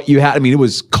for what you had. I mean, it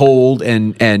was cold,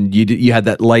 and you had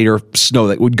that lighter snow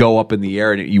that would go up in the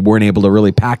air, and you weren't able to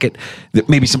really pack it.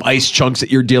 Maybe some ice chunks that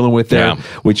you're dealing with there,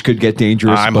 which could get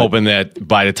dangerous. I'm hoping that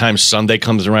by the time Sunday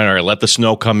comes around, all right, let the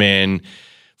snow come in,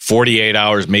 48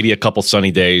 hours, maybe a couple sunny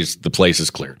days, the place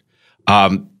is cleared.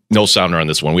 No sounder on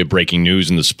this one. We have breaking news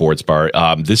in the sports bar.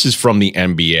 This is from the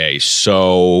NBA.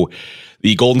 So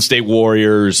the Golden State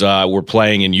Warriors were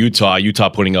playing in Utah. Utah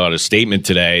putting out a statement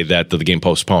today that the game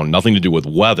postponed. Nothing to do with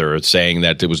weather. It's saying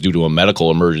that it was due to a medical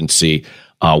emergency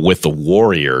with the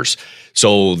Warriors.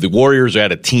 So the Warriors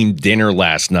had a team dinner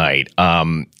last night,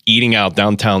 eating out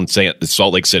downtown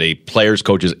Salt Lake City. Players,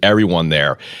 coaches, everyone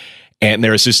there. And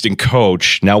their assistant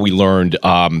coach, now we learned,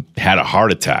 had a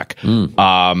heart attack.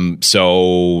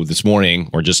 So this morning,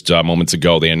 or just moments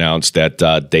ago, they announced that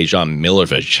Dejan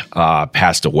Milojevic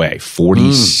passed away,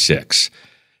 46.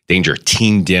 Danger,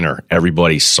 team dinner.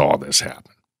 Everybody saw this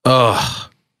happen.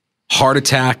 Heart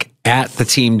attack at the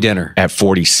team dinner. At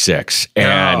 46.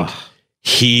 And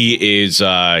he's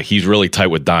really tight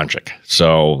with Doncic.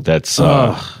 So that's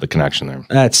the connection there.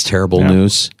 That's terrible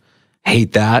news.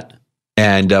 Hate that.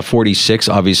 And 46,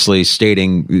 obviously,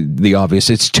 stating the obvious.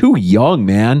 It's too young,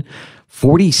 man.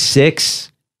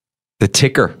 46, the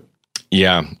ticker.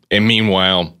 Yeah. And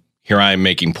meanwhile, here I am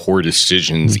making poor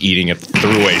decisions, eating at the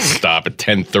thruway stop at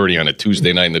 10:30 on a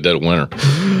Tuesday night in the dead of winter.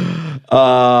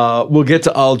 We'll get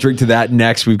to, I'll drink to that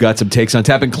next. We've got some takes on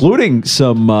tap, including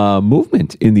some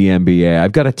movement in the NBA.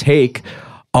 I've got a take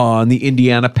on the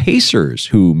Indiana Pacers,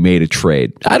 who made a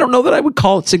trade. I don't know that I would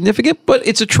call it significant, but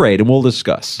it's a trade, and we'll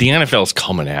discuss. The NFL is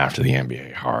coming after the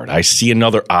NBA hard. I see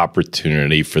another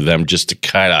opportunity for them just to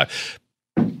kind of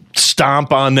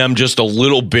stomp on them just a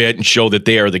little bit and show that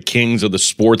they are the kings of the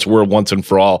sports world once and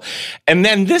for all. And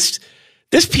then this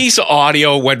piece of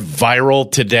audio went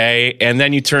viral today, and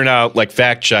then you turn out, like,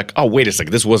 fact check, oh, wait a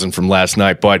second, this wasn't from last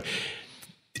night, but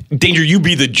Danger, you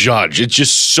be the judge. It's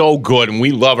just so good, and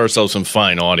we love ourselves some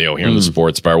fine audio here in the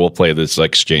Sports Bar. We'll play this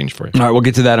exchange for you. All right, we'll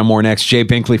get to that and more next. Jay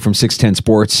Binkley from 610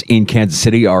 Sports in Kansas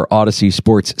City, our Odyssey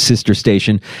Sports sister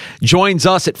station, joins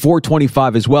us at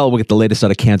 4:25 as well. We'll get the latest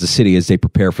out of Kansas City as they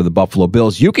prepare for the Buffalo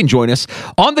Bills. You can join us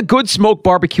on the Good Smoke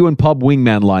Barbecue and Pub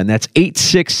Wingman line. That's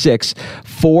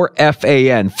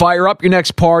 866-4FAN. Fire up your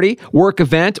next party, work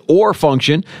event, or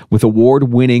function with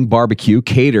award-winning barbecue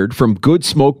catered from Good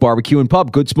Smoke Barbecue and Pub.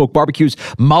 Good Smoke Barbecue's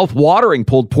mouth-watering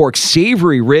pulled pork,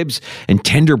 savory ribs, and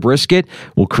tender brisket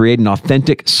will create an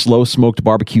authentic, slow-smoked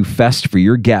barbecue fest for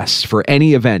your guests. For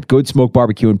any event, Good Smoke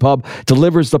Barbecue and Pub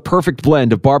delivers the perfect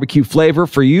blend of barbecue flavor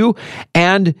for you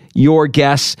and your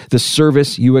guests. The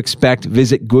service you expect.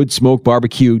 Visit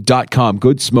goodsmokebarbecue.com,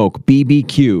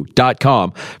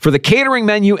 goodsmokebbq.com for the catering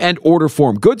menu and order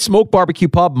form. Good Smoke Barbecue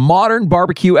Pub, modern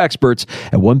barbecue experts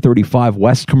at 135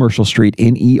 West Commercial Street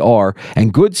in ER,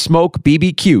 and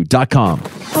goodsmokebbq.com.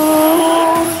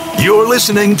 You're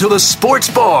listening to the Sports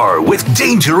Bar with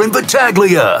Danger and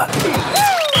Battaglia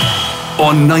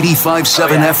on 95.7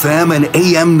 FM and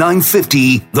AM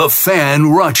 950, The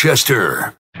Fan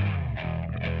Rochester.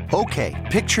 Okay,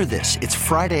 picture this. It's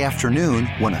Friday afternoon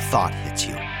when a thought hits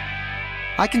you.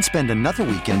 I can spend another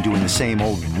weekend doing the same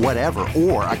old whatever,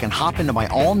 or I can hop into my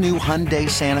all-new Hyundai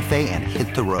Santa Fe and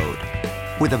hit the road.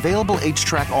 With available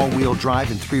H-Track all-wheel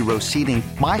drive and 3-row seating,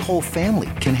 my whole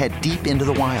family can head deep into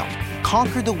the wild.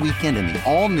 Conquer the weekend in the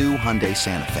all-new Hyundai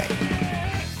Santa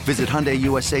Fe. Visit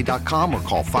HyundaiUSA.com or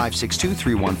call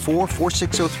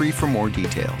 562-314-4603 for more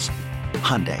details.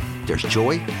 Hyundai, there's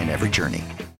joy in every journey.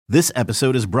 This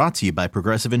episode is brought to you by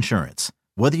Progressive Insurance.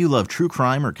 Whether you love true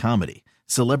crime or comedy,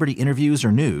 celebrity interviews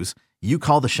or news, you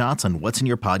call the shots on what's in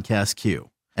your podcast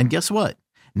queue. And guess what?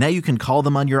 Now you can call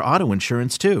them on your auto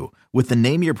insurance too with the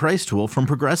Name Your Price tool from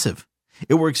Progressive.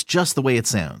 It works just the way it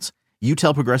sounds. You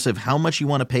tell Progressive how much you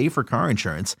want to pay for car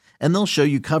insurance, and they'll show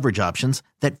you coverage options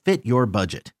that fit your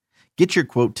budget. Get your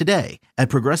quote today at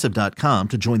Progressive.com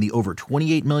to join the over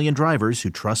 28 million drivers who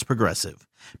trust Progressive.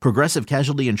 Progressive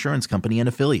Casualty Insurance Company and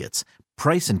Affiliates.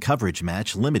 Price and coverage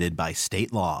match limited by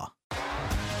state law.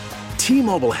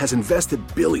 T-Mobile has invested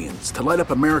billions to light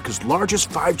up America's largest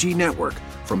 5G network,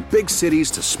 from big cities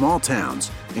to small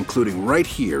towns, including right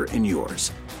here in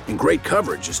yours. And great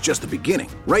coverage is just the beginning.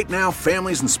 Right now,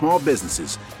 families and small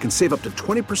businesses can save up to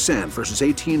 20% versus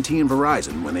AT&T and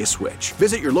Verizon when they switch.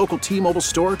 Visit your local T-Mobile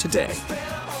store today.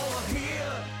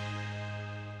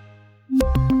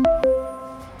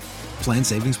 Plan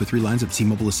savings with 3 lines of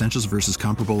T-Mobile Essentials versus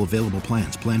comparable available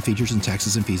plans. Plan features and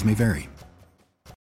taxes and fees may vary.